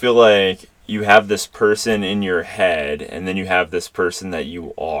almost feel like, you have this person in your head, and then you have this person that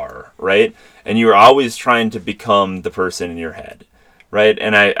you are, right? And you're always trying to become the person in your head, right?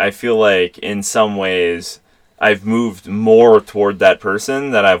 And I feel like in some ways I've moved more toward that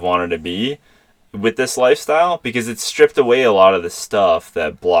person that I've wanted to be with this lifestyle, because it's stripped away a lot of the stuff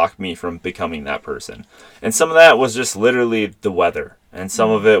that blocked me from becoming that person. And some of that was just literally the weather, and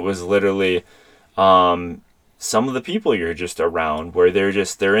some of it was literally some of the people you're just around, where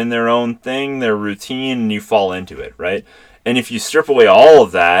they're in their own thing, their routine, and you fall into it, right? And if you strip away all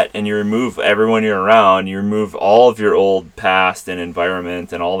of that and you remove everyone you're around, you remove all of your old past and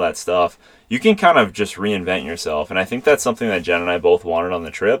environment and all that stuff, you can kind of just reinvent yourself. And I think that's something that Jen and I both wanted on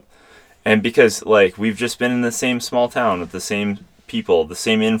the trip. And because, like, we've just been in the same small town with the same people, the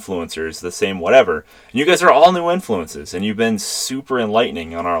same influencers, the same whatever. And you guys are all new influences, and you've been super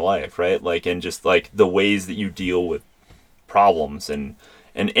enlightening on our life, right? Like, and just, like, the ways that you deal with problems and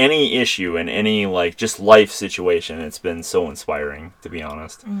any issue and any, like, just life situation. It's been so inspiring, to be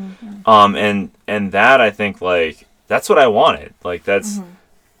honest. And that, I think, like, that's what I wanted. Like,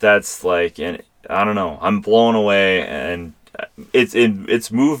 that's like, and I don't know, I'm blown away, and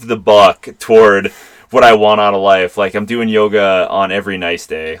it's moved the buck toward what I want out of life. Like, I'm doing yoga on every nice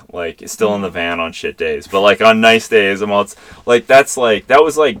day, like, still in the van on shit days, but like on nice days I'm out, like, that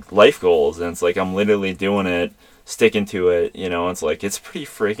was like life goals, and it's like I'm literally doing it, sticking to it, you know. It's like, it's pretty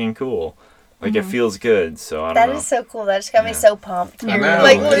freaking cool. Like, it feels good, so I don't know. That is so cool. That just got me so pumped. I know.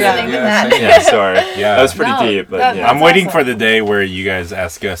 Like, listening to that. Yeah, sorry. Yeah. That was pretty deep, but yeah. I'm waiting awesome. for the day where you guys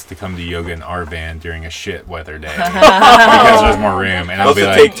ask us to come to yoga in our van during a shit weather day because there's more room, and I'll Let's be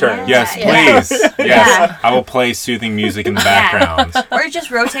like, take turns. yes, Yeah. please, yes, I will play soothing music in the background. Or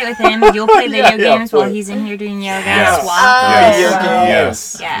just rotate with him. You'll play video games while he's in here doing yoga. Yes. Swap. Yes. Video games.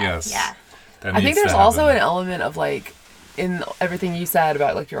 Yes. Yeah. Yes. Yeah. That I think needs there's to also an happen. element of, like, in everything you said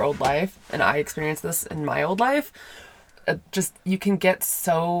about, like, your old life, and I experienced this in my old life, just, you can get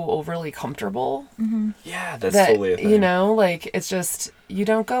so overly comfortable Yeah, that's that, totally a thing. you know, like, it's just, you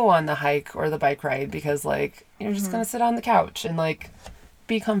don't go on the hike or the bike ride because, like, you're just gonna sit on the couch and, like,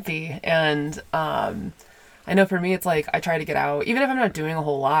 be comfy. And I know for me, it's like, I try to get out, even if I'm not doing a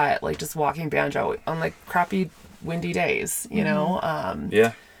whole lot, like, just walking Banjo on, like, crappy windy days, you know.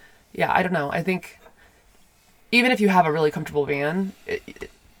 Yeah. Yeah, I don't know. I think even if you have a really comfortable van,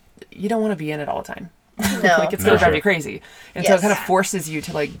 you don't want to be in it all the time. No. Like, it's No, going to drive sure. you crazy. And so it Yes. kind of forces you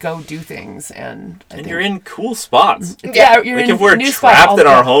to, like, go do things. And I And think, you're in cool spots. yeah, you're Like, in if we're new spots all trapped the in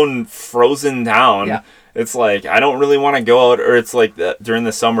our time. own frozen town, Yeah. it's like, I don't really want to go out. Or it's like during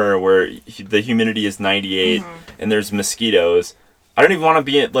the summer where the humidity is 98 and there's mosquitoes. I don't even want to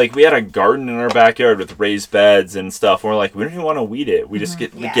be in, like, we had a garden in our backyard with raised beds and stuff. And we're like, we don't even want to weed it. We just we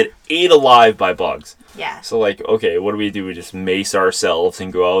Yeah. get ate alive by bugs. Yeah. So, like, okay, what do? We just mace ourselves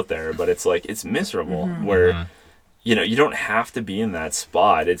and go out there. But it's like, it's miserable where, you know, you don't have to be in that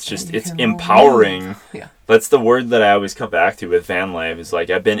spot. It's just, You it's can empowering. Yeah. That's the word that I always come back to with van life, is like,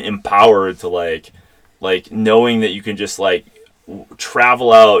 I've been empowered to like knowing that you can just like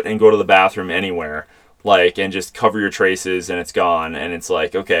travel out and go to the bathroom anywhere, like, and just cover your traces and it's gone. And it's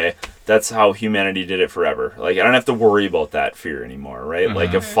like, okay, that's how humanity did it forever. Like, I don't have to worry about that fear anymore, right?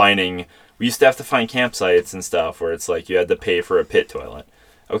 Like, of finding, we used to have to find campsites and stuff where it's like you had to pay for a pit toilet.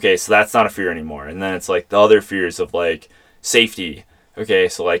 Okay, so that's not a fear anymore. And then it's like the other fears of like safety. Okay,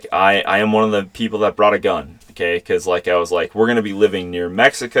 so like I am one of the people that brought a gun. Okay, because like I was like, we're gonna be living near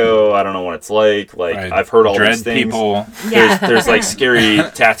Mexico. I don't know what it's like. Like, Right. I've heard all Dread these things. people. Yeah. There's like scary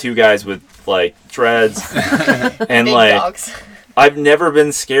tattoo guys with like dreads, and Big like dogs. I've never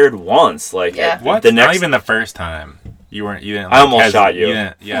been scared once. Like, Yeah. What? the Not next even the first time. You weren't. You didn't. I almost shot you.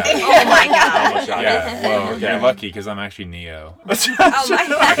 didn't, yeah. Oh my god. almost shot you. Yeah. Well, Okay. you're lucky because I'm actually Neo. Oh my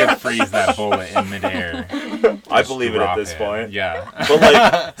I god. could freeze that bullet in midair. I believe it at Drop this point. Yeah. But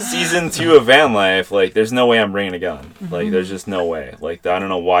like season 2 of van life, like there's no way I'm bringing a gun. Like, there's just no way. Like, I don't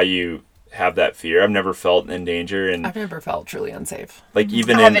know why you have that fear. I've never felt in danger, and I've never felt truly unsafe. like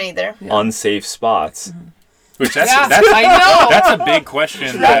even I haven't in either. unsafe spots. Which that's Yeah, that's I know. that's a big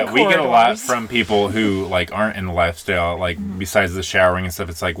question that we get a lot corridors. from people who like aren't in the lifestyle, like besides the showering and stuff.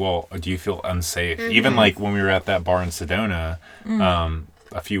 It's like, well, do you feel unsafe? Even like when we were at that bar in Sedona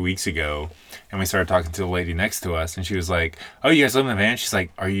a few weeks ago, and we started talking to the lady next to us, and she was like, "Oh, you guys live in the van?" She's like,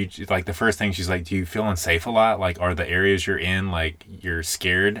 "Are you like the first thing?" She's like, "Do you feel unsafe a lot? Like, are the areas you're in like you're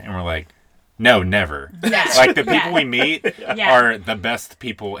scared?" And we're like, "No, never." Like the people we meet Yeah. are the best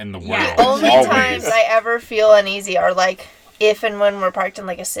people in the world. Yeah. Only always. times I ever feel uneasy are like if and when we're parked in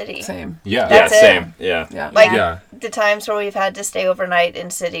like a city. Same. Yeah. That's yeah, it. same. Yeah. Yeah. Like Yeah. the times where we've had to stay overnight in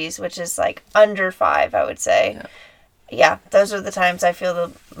cities, which is like under 5, I would say. Yeah. yeah, those are the times I feel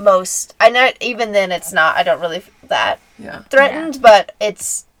the most. I know even then it's not. I don't really feel that threatened, but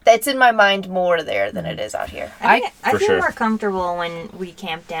it's in my mind more there than it is out here. I For feel sure. more comfortable when we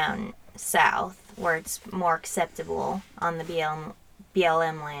camp down south, where it's more acceptable on the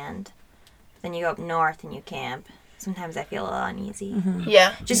BLM land. Then you go up north and you camp. Sometimes I feel a little uneasy.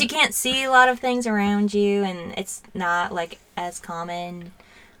 Yeah. Just you can't see a lot of things around you, and it's not like as common.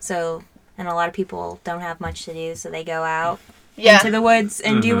 So, and a lot of people don't have much to do, so they go out into the woods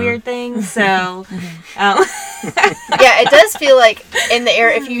and do weird things. So, yeah, it does feel like in the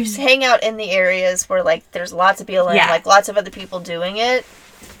area, if you hang out in the areas where like there's lots of BLM, like lots of other people doing it,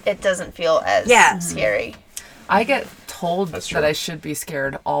 it doesn't feel as scary. I get told That's that true. I should be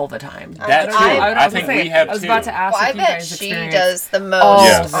scared all the time. That too. I I think we have I was too. about to ask Well, I if you bet guys she experience does the all most,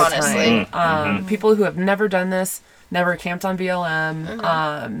 Yes. the honestly. time. People who have never done this, never camped on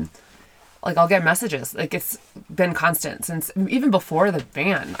BLM. Like I'll get messages. Like it's been constant since even before the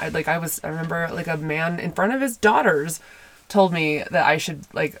van. I remember like a man in front of his daughters told me that I should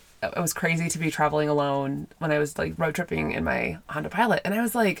like. It was crazy to be traveling alone when I was like road tripping in my Honda Pilot, and I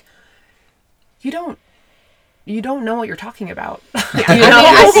was like, you don't know what you're talking about.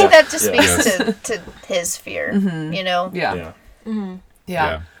 I think that just speaks to his fear, you know? Yeah. Yeah.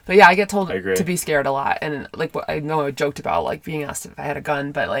 Yeah. But yeah, I get told I agree. to be scared a lot. And like, I know I joked about like being asked if I had a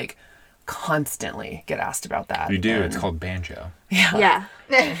gun, but like constantly get asked about that. You do. And, It's called banjo. yeah.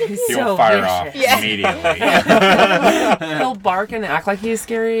 he's He so will fire vicious. off immediately. He'll bark and act like he's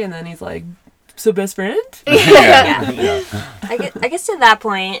scary. And then he's like, so best friend? Yeah. I guess to that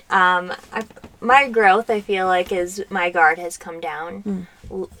point, my growth, I feel like, is my guard has come down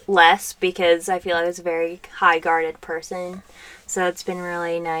less because I feel like I was a very high guarded person. So it's been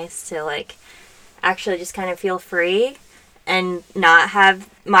really nice to like actually just kind of feel free and not have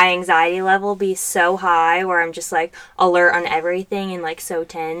my anxiety level be so high where I'm just like alert on everything and like so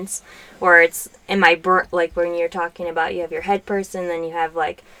tense. Where it's in my like when you're talking about you have your head person, then you have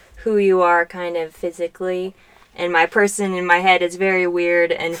like who you are kind of physically. And my person in my head is very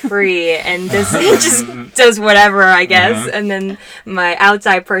weird and free and just does whatever, I guess. And then my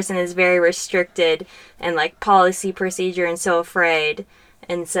outside person is very restricted and like policy, procedure, and so afraid.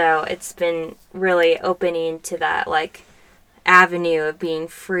 And so it's been really opening to that like avenue of being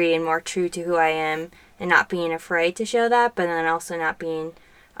free and more true to who I am and not being afraid to show that, but then also not being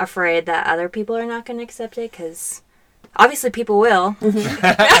afraid that other people are not going to accept it because obviously people will. People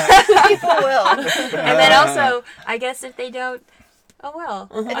will. And then also, I guess if they don't, oh well.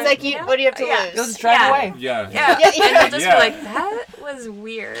 It's like, what do you have to Yeah. lose? You'll just drive away. Yeah. Yeah, Yeah. and they'll just Yeah. be like, that was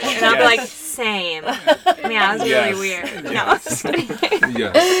weird. And I'll be like, same. Yeah, it was Yes. really weird. No.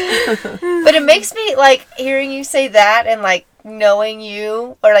 Yes. But it makes me, like, hearing you say that and, like, knowing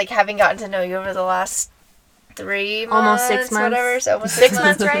you, or, like, having gotten to know you over the last 3 months. Almost 6 months. Whatever, so almost 6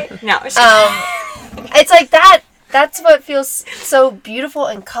 months, right? No. It's like that's what feels so beautiful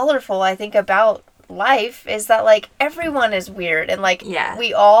and colorful, I think, about life, is that, like, everyone is weird. And, like,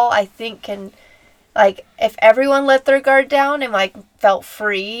 we all, I think, can, like, if everyone let their guard down and, like, felt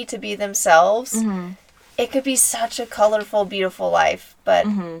free to be themselves, it could be such a colorful, beautiful life. But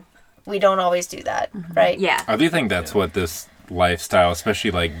we don't always do that, right? Yeah. I do think that's what this lifestyle,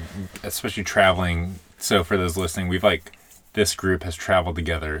 especially traveling. So for those listening, we've like this group has traveled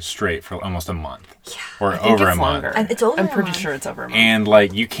together straight for almost a month, or I think over it's a month. longer. It's over I'm a pretty month. sure it's over a month. And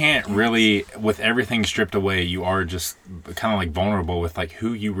like you can't really, with everything stripped away, you are just kind of like vulnerable with like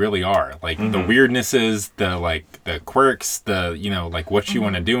who you really are, like the weirdnesses, the quirks, like what you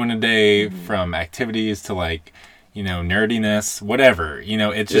want to do in a day, from activities to like nerdiness, whatever.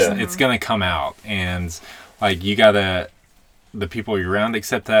 It's just it's gonna come out, and like you gotta. The people you're around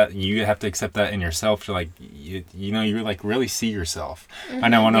accept that. You have to accept that in yourself to like, you like really see yourself. I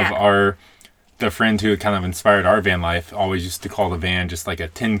know one of the friend who kind of inspired our van life always used to call the van just like a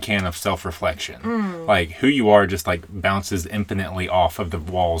tin can of self-reflection. Like who you are just like bounces infinitely off of the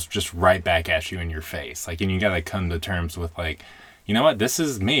walls just right back at you in your face. Like, and you gotta come to terms with like, you know what, this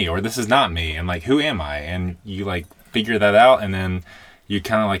is me or this is not me, and like who am I? And you like figure that out, and then you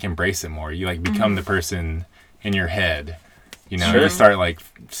kind of like embrace it more. You like become the person in your head. You start like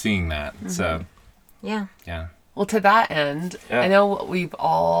seeing that. So, Yeah. yeah. Well, to that end, I know we've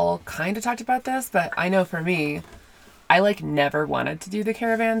all kind of talked about this, but I know for me, I like never wanted to do the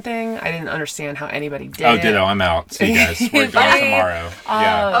caravan thing. I didn't understand how anybody did. Oh, ditto. I'm out. See you guys. We're going Bye. tomorrow.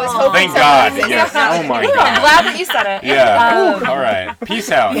 Yeah. I was hoping Thank someone God. would say Yes. that. Oh my I'm God. glad that you said it. Yeah. All right.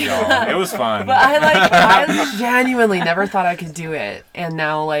 Peace out, y'all. It was fun. But I genuinely never thought I could do it. And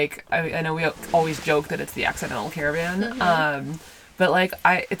now, like, I know we always joke that it's the accidental caravan. But But like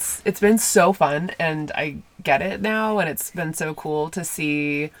it's been so fun, and I get it now, and it's been so cool to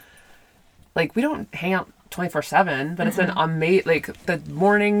see. Like, we don't hang out 24/7, but it's been amazing. Like, the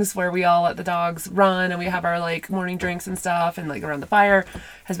mornings where we all let the dogs run and we have our like morning drinks and stuff, and like around the fire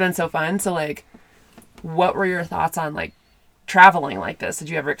has been so fun. So like, what were your thoughts on like traveling like this? Did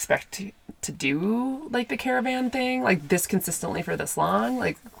you ever expect to do like the caravan thing like this consistently for this long?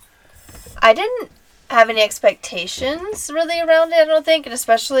 Like, I didn't have any expectations really around it, I don't think, and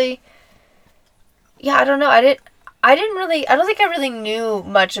especially, yeah, I don't know. I don't think I really knew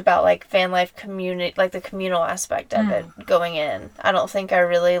much about like van life community, like the communal aspect of it going in. I don't think I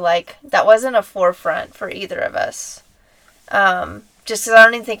really that wasn't a forefront for either of us. Just because I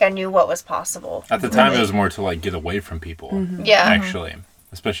don't even think I knew what was possible. At the time, it was more to like get away from people. Yeah. Actually,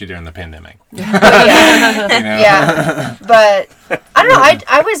 especially during the pandemic. Yeah. You know? Yeah. But I don't know.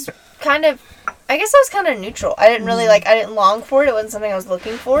 I was kind of, I guess I was kind of neutral. I didn't really I didn't long for it. It wasn't something I was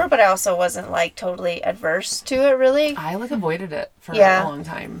looking for, but I also wasn't like totally adverse to it really. I like avoided it for Yeah. a long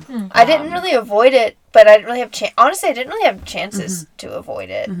time. I didn't really avoid it, but I didn't really have honestly, I didn't really have chances to avoid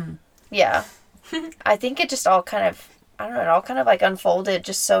it. Yeah. I think it just all kind of, I don't know, it all kind of like unfolded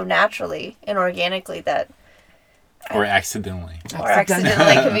just so naturally and organically that. Or accidentally. Or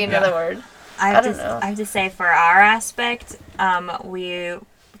accidentally could be another word. I don't know. have to say, for our aspect,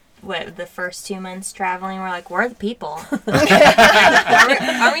 the first 2 months traveling, we're like, where are the people?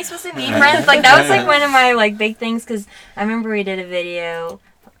 Are we supposed to meet friends? Like, that was like one of my like big things, because I remember we did a video,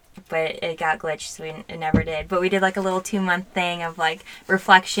 but it got glitched, so it never did. But we did like a little 2-month thing of like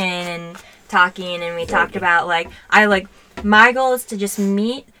reflection and talking, and we talked about like, my goal is to just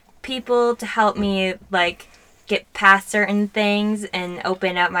meet people to help me like get past certain things and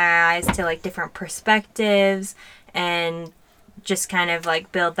open up my eyes to like different perspectives and just kind of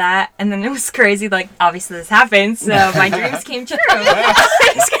like build that. And then it was crazy, like obviously this happened, so my dreams came true.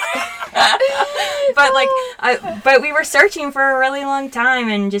 But we were searching for a really long time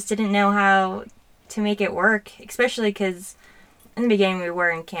and just didn't know how to make it work, especially because in the beginning we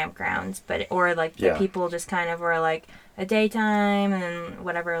were in campgrounds, or like the people just kind of were like a daytime and then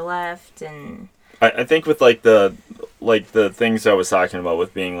whatever left. And I think with like the things I was talking about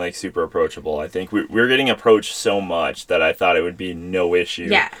with being like super approachable, I think we were getting approached so much that I thought it would be no issue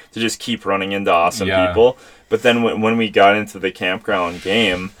to just keep running into awesome people. But then when we got into the campground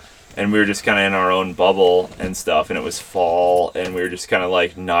game and we were just kind of in our own bubble and stuff, and it was fall and we were just kind of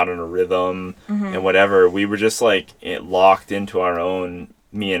like not in a rhythm and whatever, we were just like locked into our own,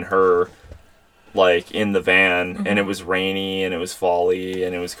 me and her, like in the van, and it was rainy and it was fall-y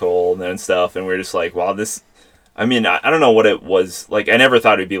and it was cold and stuff, and we were just like, wow, this, I mean, I don't know what it was like. I never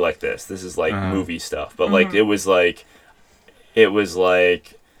thought it'd be like this. This is like movie stuff, but like it was like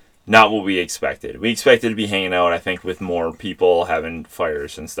not what we expected. We expected to be hanging out, I think, with more people, having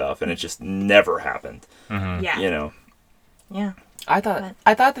fires and stuff, and it just never happened. You know. Yeah. I thought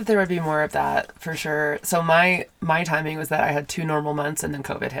that there would be more of that for sure. So my timing was that I had 2 normal months and then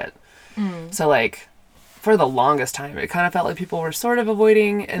COVID hit. So like for the longest time it kind of felt like people were sort of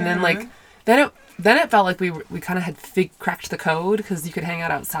avoiding, and then like then it felt like we kind of had cracked the code because you could hang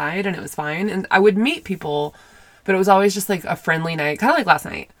out outside and it was fine, and I would meet people, but it was always just like a friendly night, kind of like last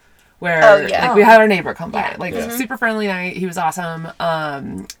night where like we had our neighbor come by, like super friendly night. He was awesome,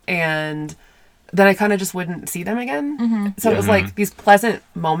 and then I kind of just wouldn't see them again. So it was like these pleasant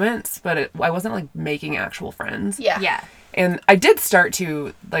moments, but I wasn't like making actual friends. Yeah. And I did start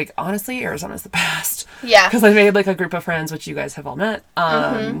to, like, honestly, Arizona's the best. Yeah. Because I made, like, a group of friends, which you guys have all met,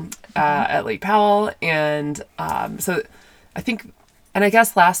 at Lake Powell. And so I think, and I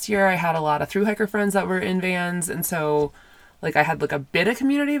guess last year I had a lot of thru-hiker friends that were in vans. And so, like, I had, like, a bit of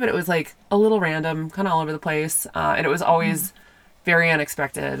community, but it was, like, a little random, kind of all over the place. And it was always very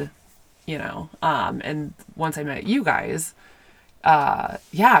unexpected, you know. And once I met you guys,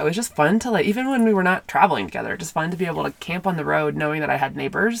 it was just fun to, like, even when we were not traveling together, just fun to be able to camp on the road knowing that I had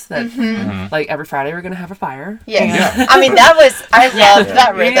neighbors that like every Friday we're gonna have a fire. I mean, I loved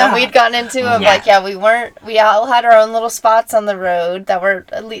that rhythm we'd gotten into of we all had our own little spots on the road that were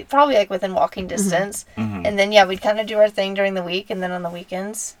at least probably like within walking distance, and then we'd kind of do our thing during the week, and then on the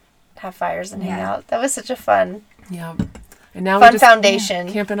weekends have fires and hang out. That was such a fun And now fun we just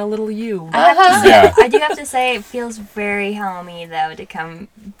foundation. Camping a little you. I do have to say, it feels very homey though to come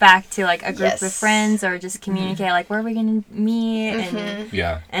back to like a group of friends, or just communicate like where are we gonna meet,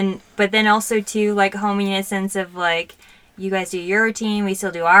 and but then also too like homey in a sense of like you guys do your routine, we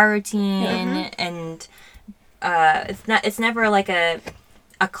still do our routine, and it's never like a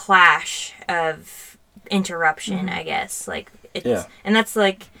clash of interruption, I guess, like it's and that's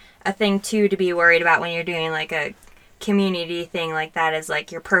like a thing too to be worried about when you're doing like a community thing like that is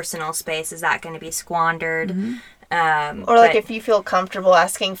like your personal space. Is that going to be squandered? Or like if you feel comfortable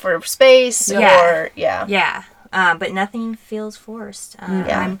asking for space, or yeah. But nothing feels forced.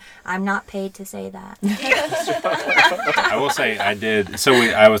 I'm not paid to say that. I will say I did. So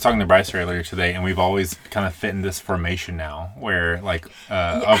I was talking to Bryce earlier today, and we've always kind of fit in this formation now, where like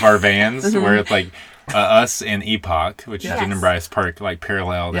of our vans, where it's like us and Epoch, which is Jen and Bryce park like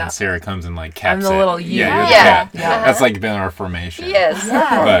parallel, and Sarah comes and like caps I'm the it. little you're the Yeah. cat. That's like been our formation. yes,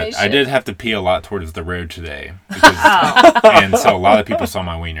 But I did have to pee a lot towards the road today, because, and so a lot of people saw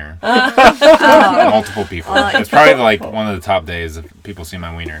my wiener. Multiple people. It's probably like one of the top days if people see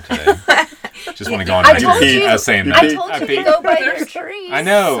my wiener today. Just want to go on I record told you. as saying that. I told you to go by your trees. I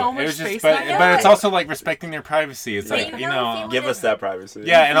know. so It much was just, space. but I know. but it's also like respecting their privacy. It's like, But you if know. you Give us that privacy.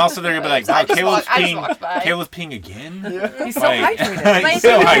 Yeah, and also they're gonna be like, wow, I just Caleb's walked by. peeing again. He's so Like, hydrated. he's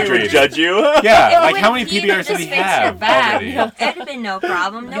so But He would hydrated. judge you. Yeah, It like how many wouldn't even PBRs did he just fix your have back. already? It'd have been no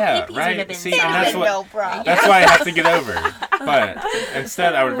problem. No Yeah, peepees right. would have been See, there. and that's what- no problem. That's why I have to get over. But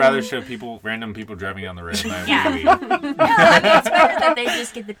instead, I would rather show random people driving down the road. My Yeah. wee-wee. No, I mean, it's better that they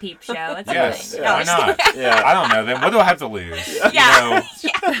just get the peep show. It's Yes, fine. why not? Yeah. I don't know. Then what do I have to lose? Yeah. You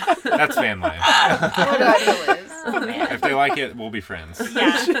know, that's fan life. What do I do, Liz? Oh, man. If they like it, we'll be friends.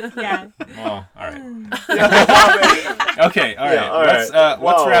 Yeah. Well, all right. Okay, all right. Yeah, all Let's right.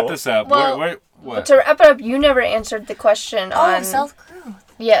 let's wrap Whoa. this up. Well, What? To wrap it up, you never answered the question Oh, on self-growth.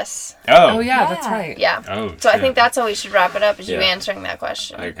 yes. Oh, Oh yeah, that's Yeah. right. Yeah. Oh, So I shit. think that's how we should wrap it up, is you Yeah. answering that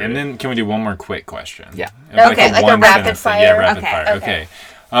question. I agree. And then can we do one more quick question? Yeah. Okay, like a one rapid sentence thing. Yeah, fire? rapid Okay, fire. okay.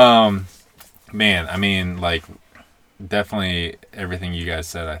 Okay. Man, I mean, like, definitely everything you guys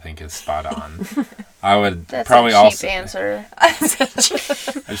said, I think, is spot on. I would That's probably a cheap also. answer. I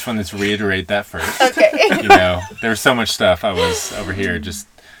just wanted to reiterate that first. Okay. You know, there's so much stuff I was over here just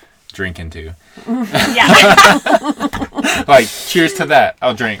drinking to. Yeah. Like, cheers to that,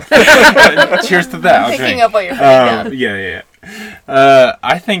 I'll drink. Cheers to that, I'll drink. Picking up what you're putting down. Yeah.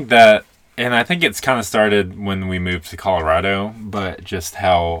 I think that, and I think it's kind of started when we moved to Colorado, but just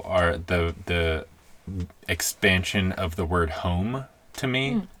how the expansion of the word home to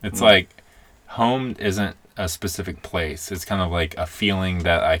me, it's like home isn't a specific place. It's kind of like a feeling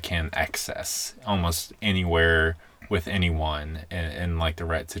that I can access almost anywhere with anyone in like the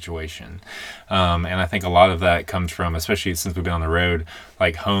right situation. And I think a lot of that comes from, especially since we've been on the road,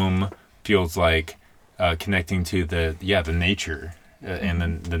 like home feels like connecting to the nature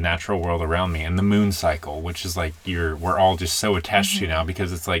and the natural world around me, and the moon cycle, which is like we're all just so attached to now,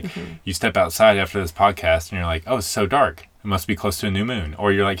 because it's like you step outside after this podcast and you're like, oh, it's so dark. It must be close to a new moon.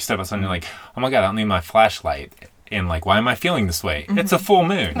 Or you're like, you step outside and you're like, oh my God, I don't need my flashlight. And like, why am I feeling this way? It's a full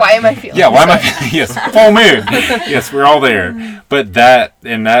moon. Why am I feeling Yeah, why am this I? Yes, full moon. Yes, we're all there. But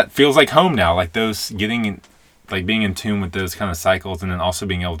that feels like home now. Like those being in tune with those kind of cycles, and then also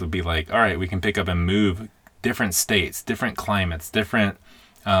being able to be like, all right, we can pick up and move different states, different climates, different,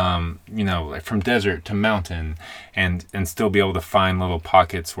 like from desert to mountain, and still be able to find little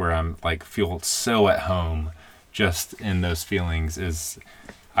pockets where I'm like feel so at home, just in those feelings is.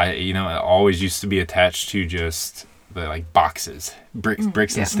 I always used to be attached to just the like boxes,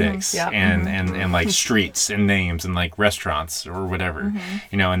 bricks and sticks, Yeah. and like streets and names and like restaurants or whatever,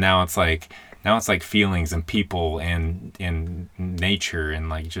 and now it's like feelings and people and nature, and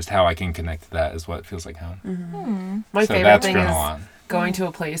like just how I can connect to that is what feels like home. My So favorite that's thing grown is a lot. going to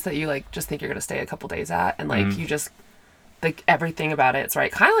a place that you like just think you're gonna stay a couple days at, and like you just like everything about it's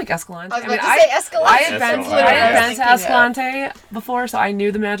right, kind of like Escalante. I was about to say Escalante. I had been Escalante. I had been to Thinking of- Escalante before, so I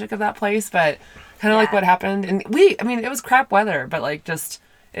knew the magic of that place, but kind of like Yeah. what happened, and it was crap weather, but like just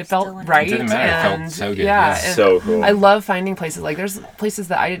it felt Still right. It didn't matter. It felt and so good, Yeah, yes. and So cool. I love finding places like there's places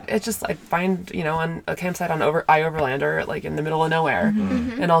that I find on a campsite on iOverlander, like in the middle of nowhere,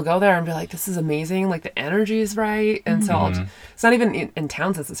 and I'll go there and be like, this is amazing, like the energy is right, and so it's not even in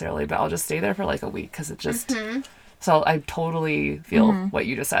towns necessarily, but I'll just stay there for like a week because it just. So I totally feel what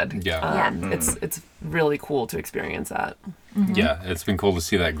you just said. Yeah. It's really cool to experience that. Yeah, it's been cool to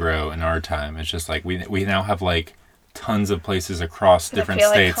see that grow in our time. It's just like we now have like tons of places across different feel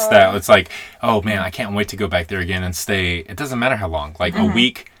like states home. that it's like, oh man, I can't wait to go back there again and stay. It doesn't matter how long, like a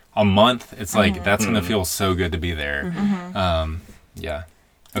week, a month. It's like that's gonna feel so good to be there. Yeah.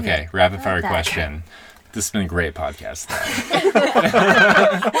 Okay, rapid fire that. question. This has been a great podcast.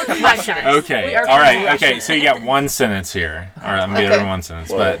 Questions. Okay. All right. Okay. So you got one sentence here. All right. I'm gonna give Okay. everyone one sentence,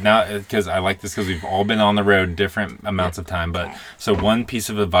 Whoa. but now because I like this because we've all been on the road different amounts of time. But so one piece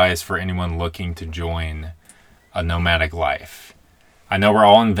of advice for anyone looking to join a nomadic life. I know we're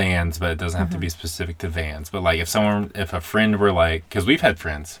all in vans, but it doesn't have to be specific to vans. But like if a friend were like, because we've had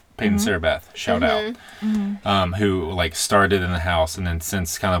friends Peyton Sarah Beth, shout out, who like started in the house, and then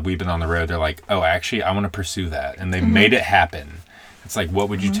since kind of we've been on the road, they're like, oh, actually, I want to pursue that, and they made it happen. It's like, what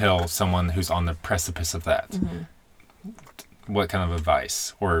would you tell someone who's on the precipice of that? What kind of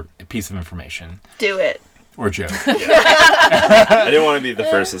advice or a piece of information? Do it. Or joke. I didn't want to be the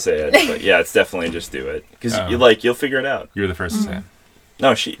first to say it, but yeah, it's definitely just do it because you'll figure it out. You're the first to say it.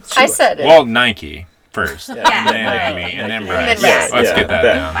 No, she I said it. Well, Nike first, and Yeah. then Amy, and then Bryce. And then Bryce. Let's get that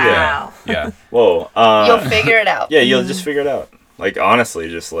down. Wow. Yeah. Whoa. You'll figure it out. Yeah, you'll just figure it out. Like, honestly,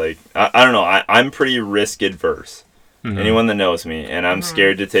 just like, I don't know. I'm pretty risk adverse. Anyone that knows me, and I'm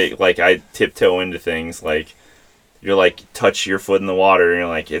scared to take, like, I tiptoe into things. Like, you're like, touch your foot in the water, and you're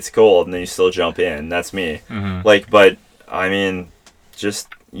like, it's cold, and then you still jump in. That's me. Like, but, I mean,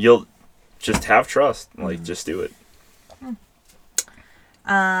 you'll just have trust. Like, just do it.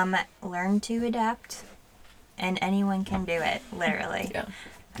 Learn to adapt, and anyone can do it, literally. Yeah.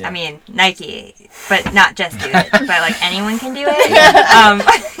 Yeah. I mean, Nike, but not just do it, but like anyone can do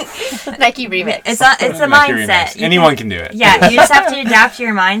it. Nike remix. It's a Nike mindset. remix. Anyone can do it. Yeah, you just have to adapt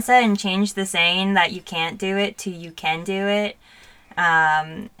your mindset and change the saying that you can't do it to you can do it.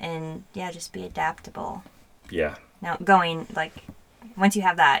 And yeah, just be adaptable. Yeah, Now, once you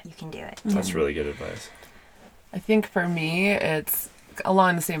have that, you can do it. that's really good advice. I think for me, it's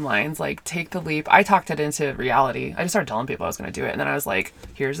along the same lines, like take the leap. I talked it into reality. I just started telling people I was going to do it. And then I was like,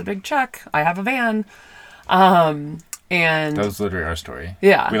 here's a big check. I have a van. And That was literally our story.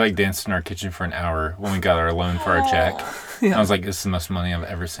 Yeah. We like danced in our kitchen for an hour when we got our loan for our check. I was like, this is the most money I've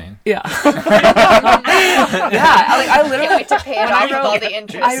ever seen. yeah. Yeah. I literally, Can't wait to pay it when I off with wrote- all the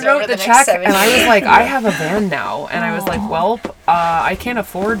interest I over wrote the the next check 7 and I was years. like, I have a van now. And I was like, well, I can't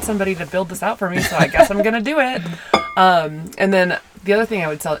afford somebody to build this out for me. So I guess I'm going to do it. And then the other thing I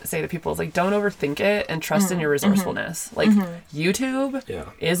would say to people is like, don't overthink it and trust in your resourcefulness. Like YouTube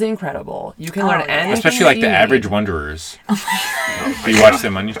is incredible. You can learn yeah. anything. Especially that like you the need. Average Wanderers. Do you watch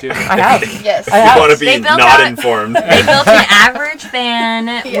them on YouTube? I have. Yes. I You have. want to be They built not out- informed. They built an average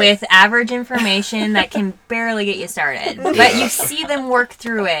van with average information that can barely get you started. But you see them work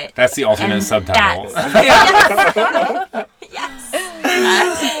through it. That's the alternate And subtitle.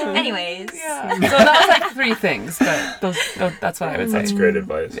 Anyways. Yeah. So that was like 3 things, but that's what I would say. That's great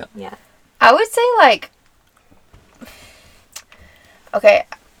advice. Yeah. Yeah. I would say like, okay,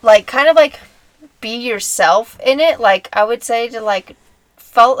 like kind of like be yourself in it. Like I would say to like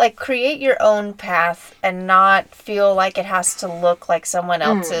create your own path and not feel like it has to look like someone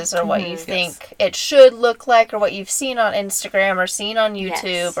else's or what you think it should look like or what you've seen on Instagram or seen on YouTube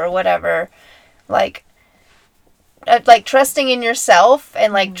Yes. or whatever. Like trusting in yourself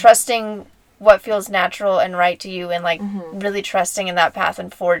and like trusting what feels natural and right to you and like really trusting in that path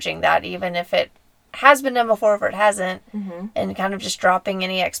and forging that even if it has been done before or it hasn't and kind of just dropping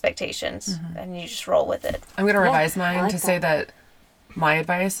any expectations and you just roll with it. I'm going to revise I mine like to say that. that my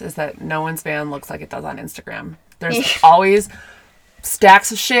advice is that no one's van looks like it does on Instagram. There's always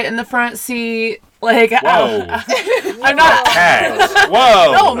stacks of shit in the front seat. Like, Whoa. I'm not. Cats.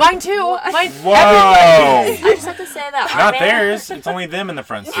 Whoa. No, mine too. Mine. Whoa. I just have to say that Not our van, theirs. It's only them in the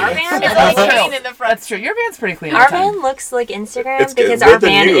front seat. Our van It's is like true. clean in the front. That's true. Your van's pretty clean. Our all the time. van looks like Instagram It's good. because We're our the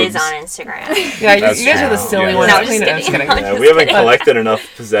van is noobs. on Instagram. Yeah, That's you guys are the true. silly Yeah. ones. No, that clean it. I'm just just kidding. kidding. Yeah, we haven't collected enough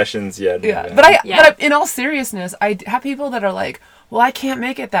possessions yet. Yeah, but in all seriousness, I have people that are like, "Well, I can't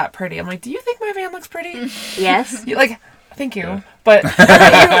make it that pretty." I'm like, "Do you think my van looks pretty?" Yes. Like, thank you, but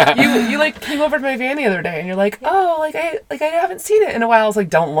you like came over to my van the other day, and you're like, "Oh, like I haven't seen it in a while." I was like,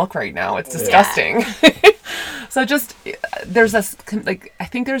 "Don't look right now; it's disgusting." So just there's this like I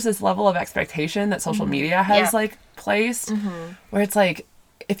think there's this level of expectation that social media has Yeah. like placed, where it's like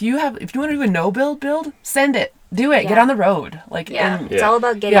if you want to do a no build, send it, do it, get Yeah. on the road, like Yeah. and It's all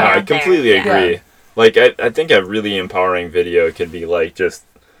about getting Yeah, out I completely there. agree. Yeah. Like, I think a really empowering video could be like just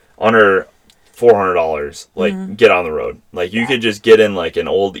under $400. Like, get on the road. Like, you could just get in like an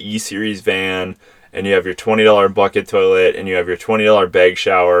old E-Series van, and you have your $20 bucket toilet, and you have your $20 bag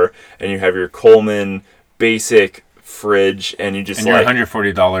shower, and you have your Coleman basic fridge, and you just And your like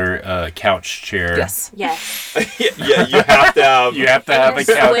 $140 couch chair. yes. Yes. yeah, you have to have You have to have a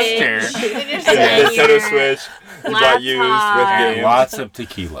Your couch Switch. chair. the Nintendo your Switch. You bought used with laptop. And games. lots of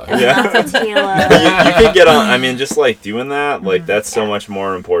tequila. Yeah. Tequila. you can get on. I mean, just like doing that, like that's so much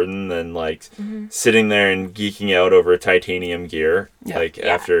more important than like sitting there and geeking out over titanium gear. Yeah. Like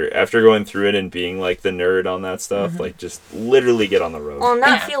after going through it and being like the nerd on that stuff, like just literally get on the road. Well,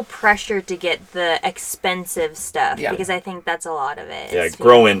 not feel pressured to get the expensive stuff Yeah. because I think that's a lot of it. yeah, is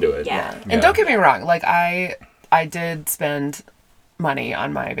grow feeling- into it. Yeah. And don't get me wrong, like I did spend money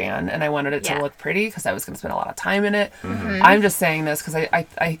on my van, and I wanted it to Yeah. look pretty because I was going to spend a lot of time in it. I'm just saying this because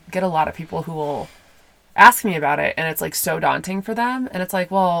I get a lot of people who will ask me about it, and it's like so daunting for them, and it's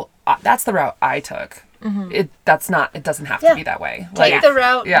like, well, that's the route I took. It doesn't have to Yeah. be that way. Take the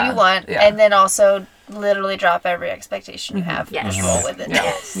route yeah, you want, yeah. and then also literally drop every expectation you have. Yes. And roll with it.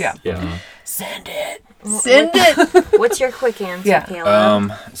 Yes. Yeah. Yeah. Send it. Send it. What's your quick answer, Yeah.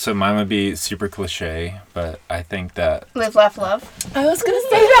 Caleb? So mine would be super cliche, but I think that Live, laugh, love. I was going to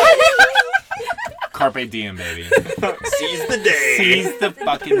say that. carpe diem, baby. Seize the day. Seize the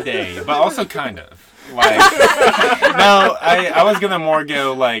fucking day, but also kind of. Like, no, I was gonna more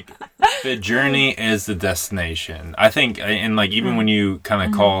go like the journey is the destination. I think, and like even when you kind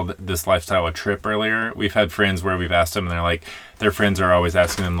of called this lifestyle a trip earlier, we've had friends where we've asked them, and they're like, their friends are always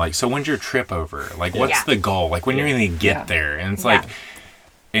asking them like, so when's your trip over? Like, what's Yeah. the goal? Like, when you're gonna get Yeah. there? And it's Yeah. like.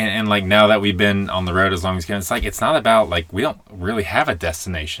 And like now that we've been on the road as long as we can, it's like it's not about like we don't really have a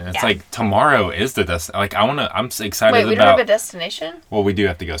destination. It's Yeah. like tomorrow is the destination. Like I'm excited Wait, we don't about. have a destination? Well, we do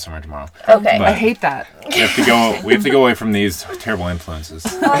have to go somewhere tomorrow. Okay. But- I hate that. We have to go. We have to go away from these terrible influences.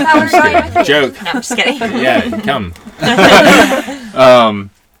 Oh, that was right. Joke. No, I'm just kidding. Yeah, come.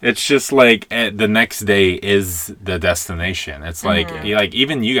 It's just like the next day is the destination. It's like like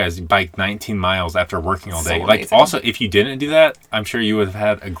even you guys biked 19 miles after working all So day. Like amazing. also, if you didn't do that, I'm sure you would have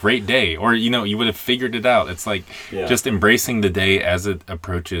had a great day, or you would have figured it out. It's like Yeah. just embracing the day as it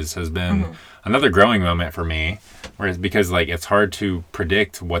approaches has been another growing moment for me. Whereas because like it's hard to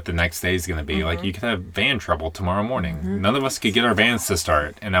predict what the next day is going to be. Like you could have van trouble tomorrow morning. None of us could get our vans to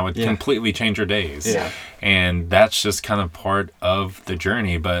start, and that would Yeah. completely change our days. Yeah. And that's just kind of part of the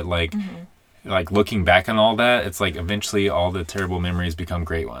journey. But like looking back on all that, it's like eventually all the terrible memories become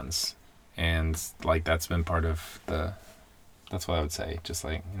great ones, and like that's been part of that's what I would say. Just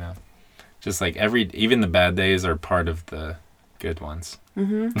like just like even the bad days are part of the good ones.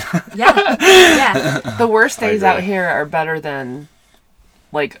 Yeah. Yeah. The worst days agree. out here are better than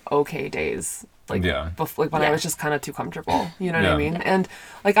like okay days. Like Yeah. like when I Yeah. was just kind of too comfortable, you know what I Yeah. mean? And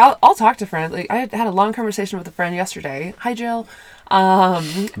like I'll talk to friends. Like I had a long conversation with a friend yesterday. Hi Jill.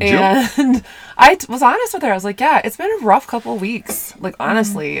 And I was honest with her. I was like, yeah, it's been a rough couple weeks, like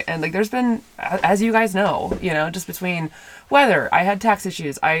honestly. And like there's been, as you guys know, just between weather, I had tax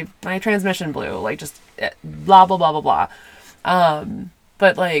issues, my transmission blew, like just blah blah blah blah blah.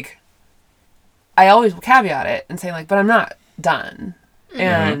 But like I always will caveat it and say like, but I'm not done.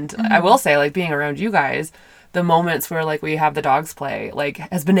 And I will say, like, being around you guys, the moments where like we have the dogs play like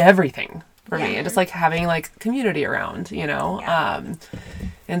has been everything for me, and just like having like community around,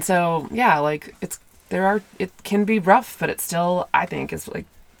 and so yeah, like it can be rough, but it still I think is like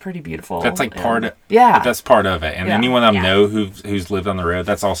pretty beautiful. That's like part of yeah. That's part of it. And Yeah. anyone I Yeah. know who's lived on the road,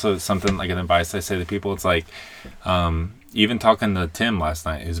 that's also something like an advice I say to people. It's like even talking to Tim last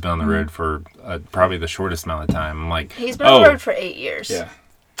night, who's been on the road for probably the shortest amount of time. I'm like, He's been on the road for 8 years. Yeah.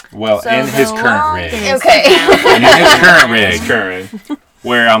 well, in his current rig, Okay. in his current rig, It's current.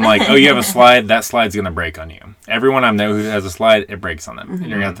 where I'm like, oh, you have a slide, that slide's gonna break on you. Everyone I know who has a slide, it breaks on them, and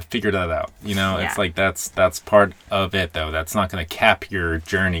you're gonna have to figure that out. It's Yeah. like that's part of it, though. That's not gonna cap your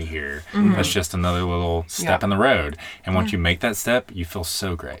journey here. That's just another little step Yeah. in the road. And once you make that step, you feel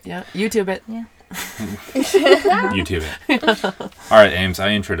so great. Yeah, YouTube it. YouTube it. All right, Ames,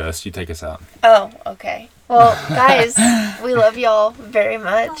 I introduced. You take us out. Oh, okay. Well, guys, we love y'all very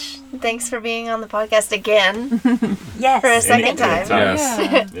much. Thanks for being on the podcast again Yes. for a second Anytime. time. Yes.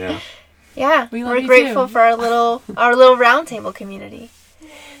 Yeah. Yeah. Yeah, We love we're you grateful too. for our little roundtable community.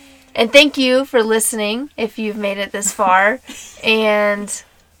 And thank you for listening if you've made it this far. And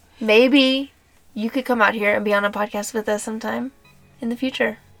maybe you could come out here and be on a podcast with us sometime in the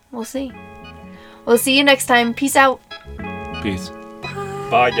future. We'll see. We'll see you next time. Peace out. Peace.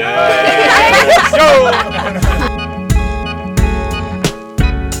 Bye, guys. Yo!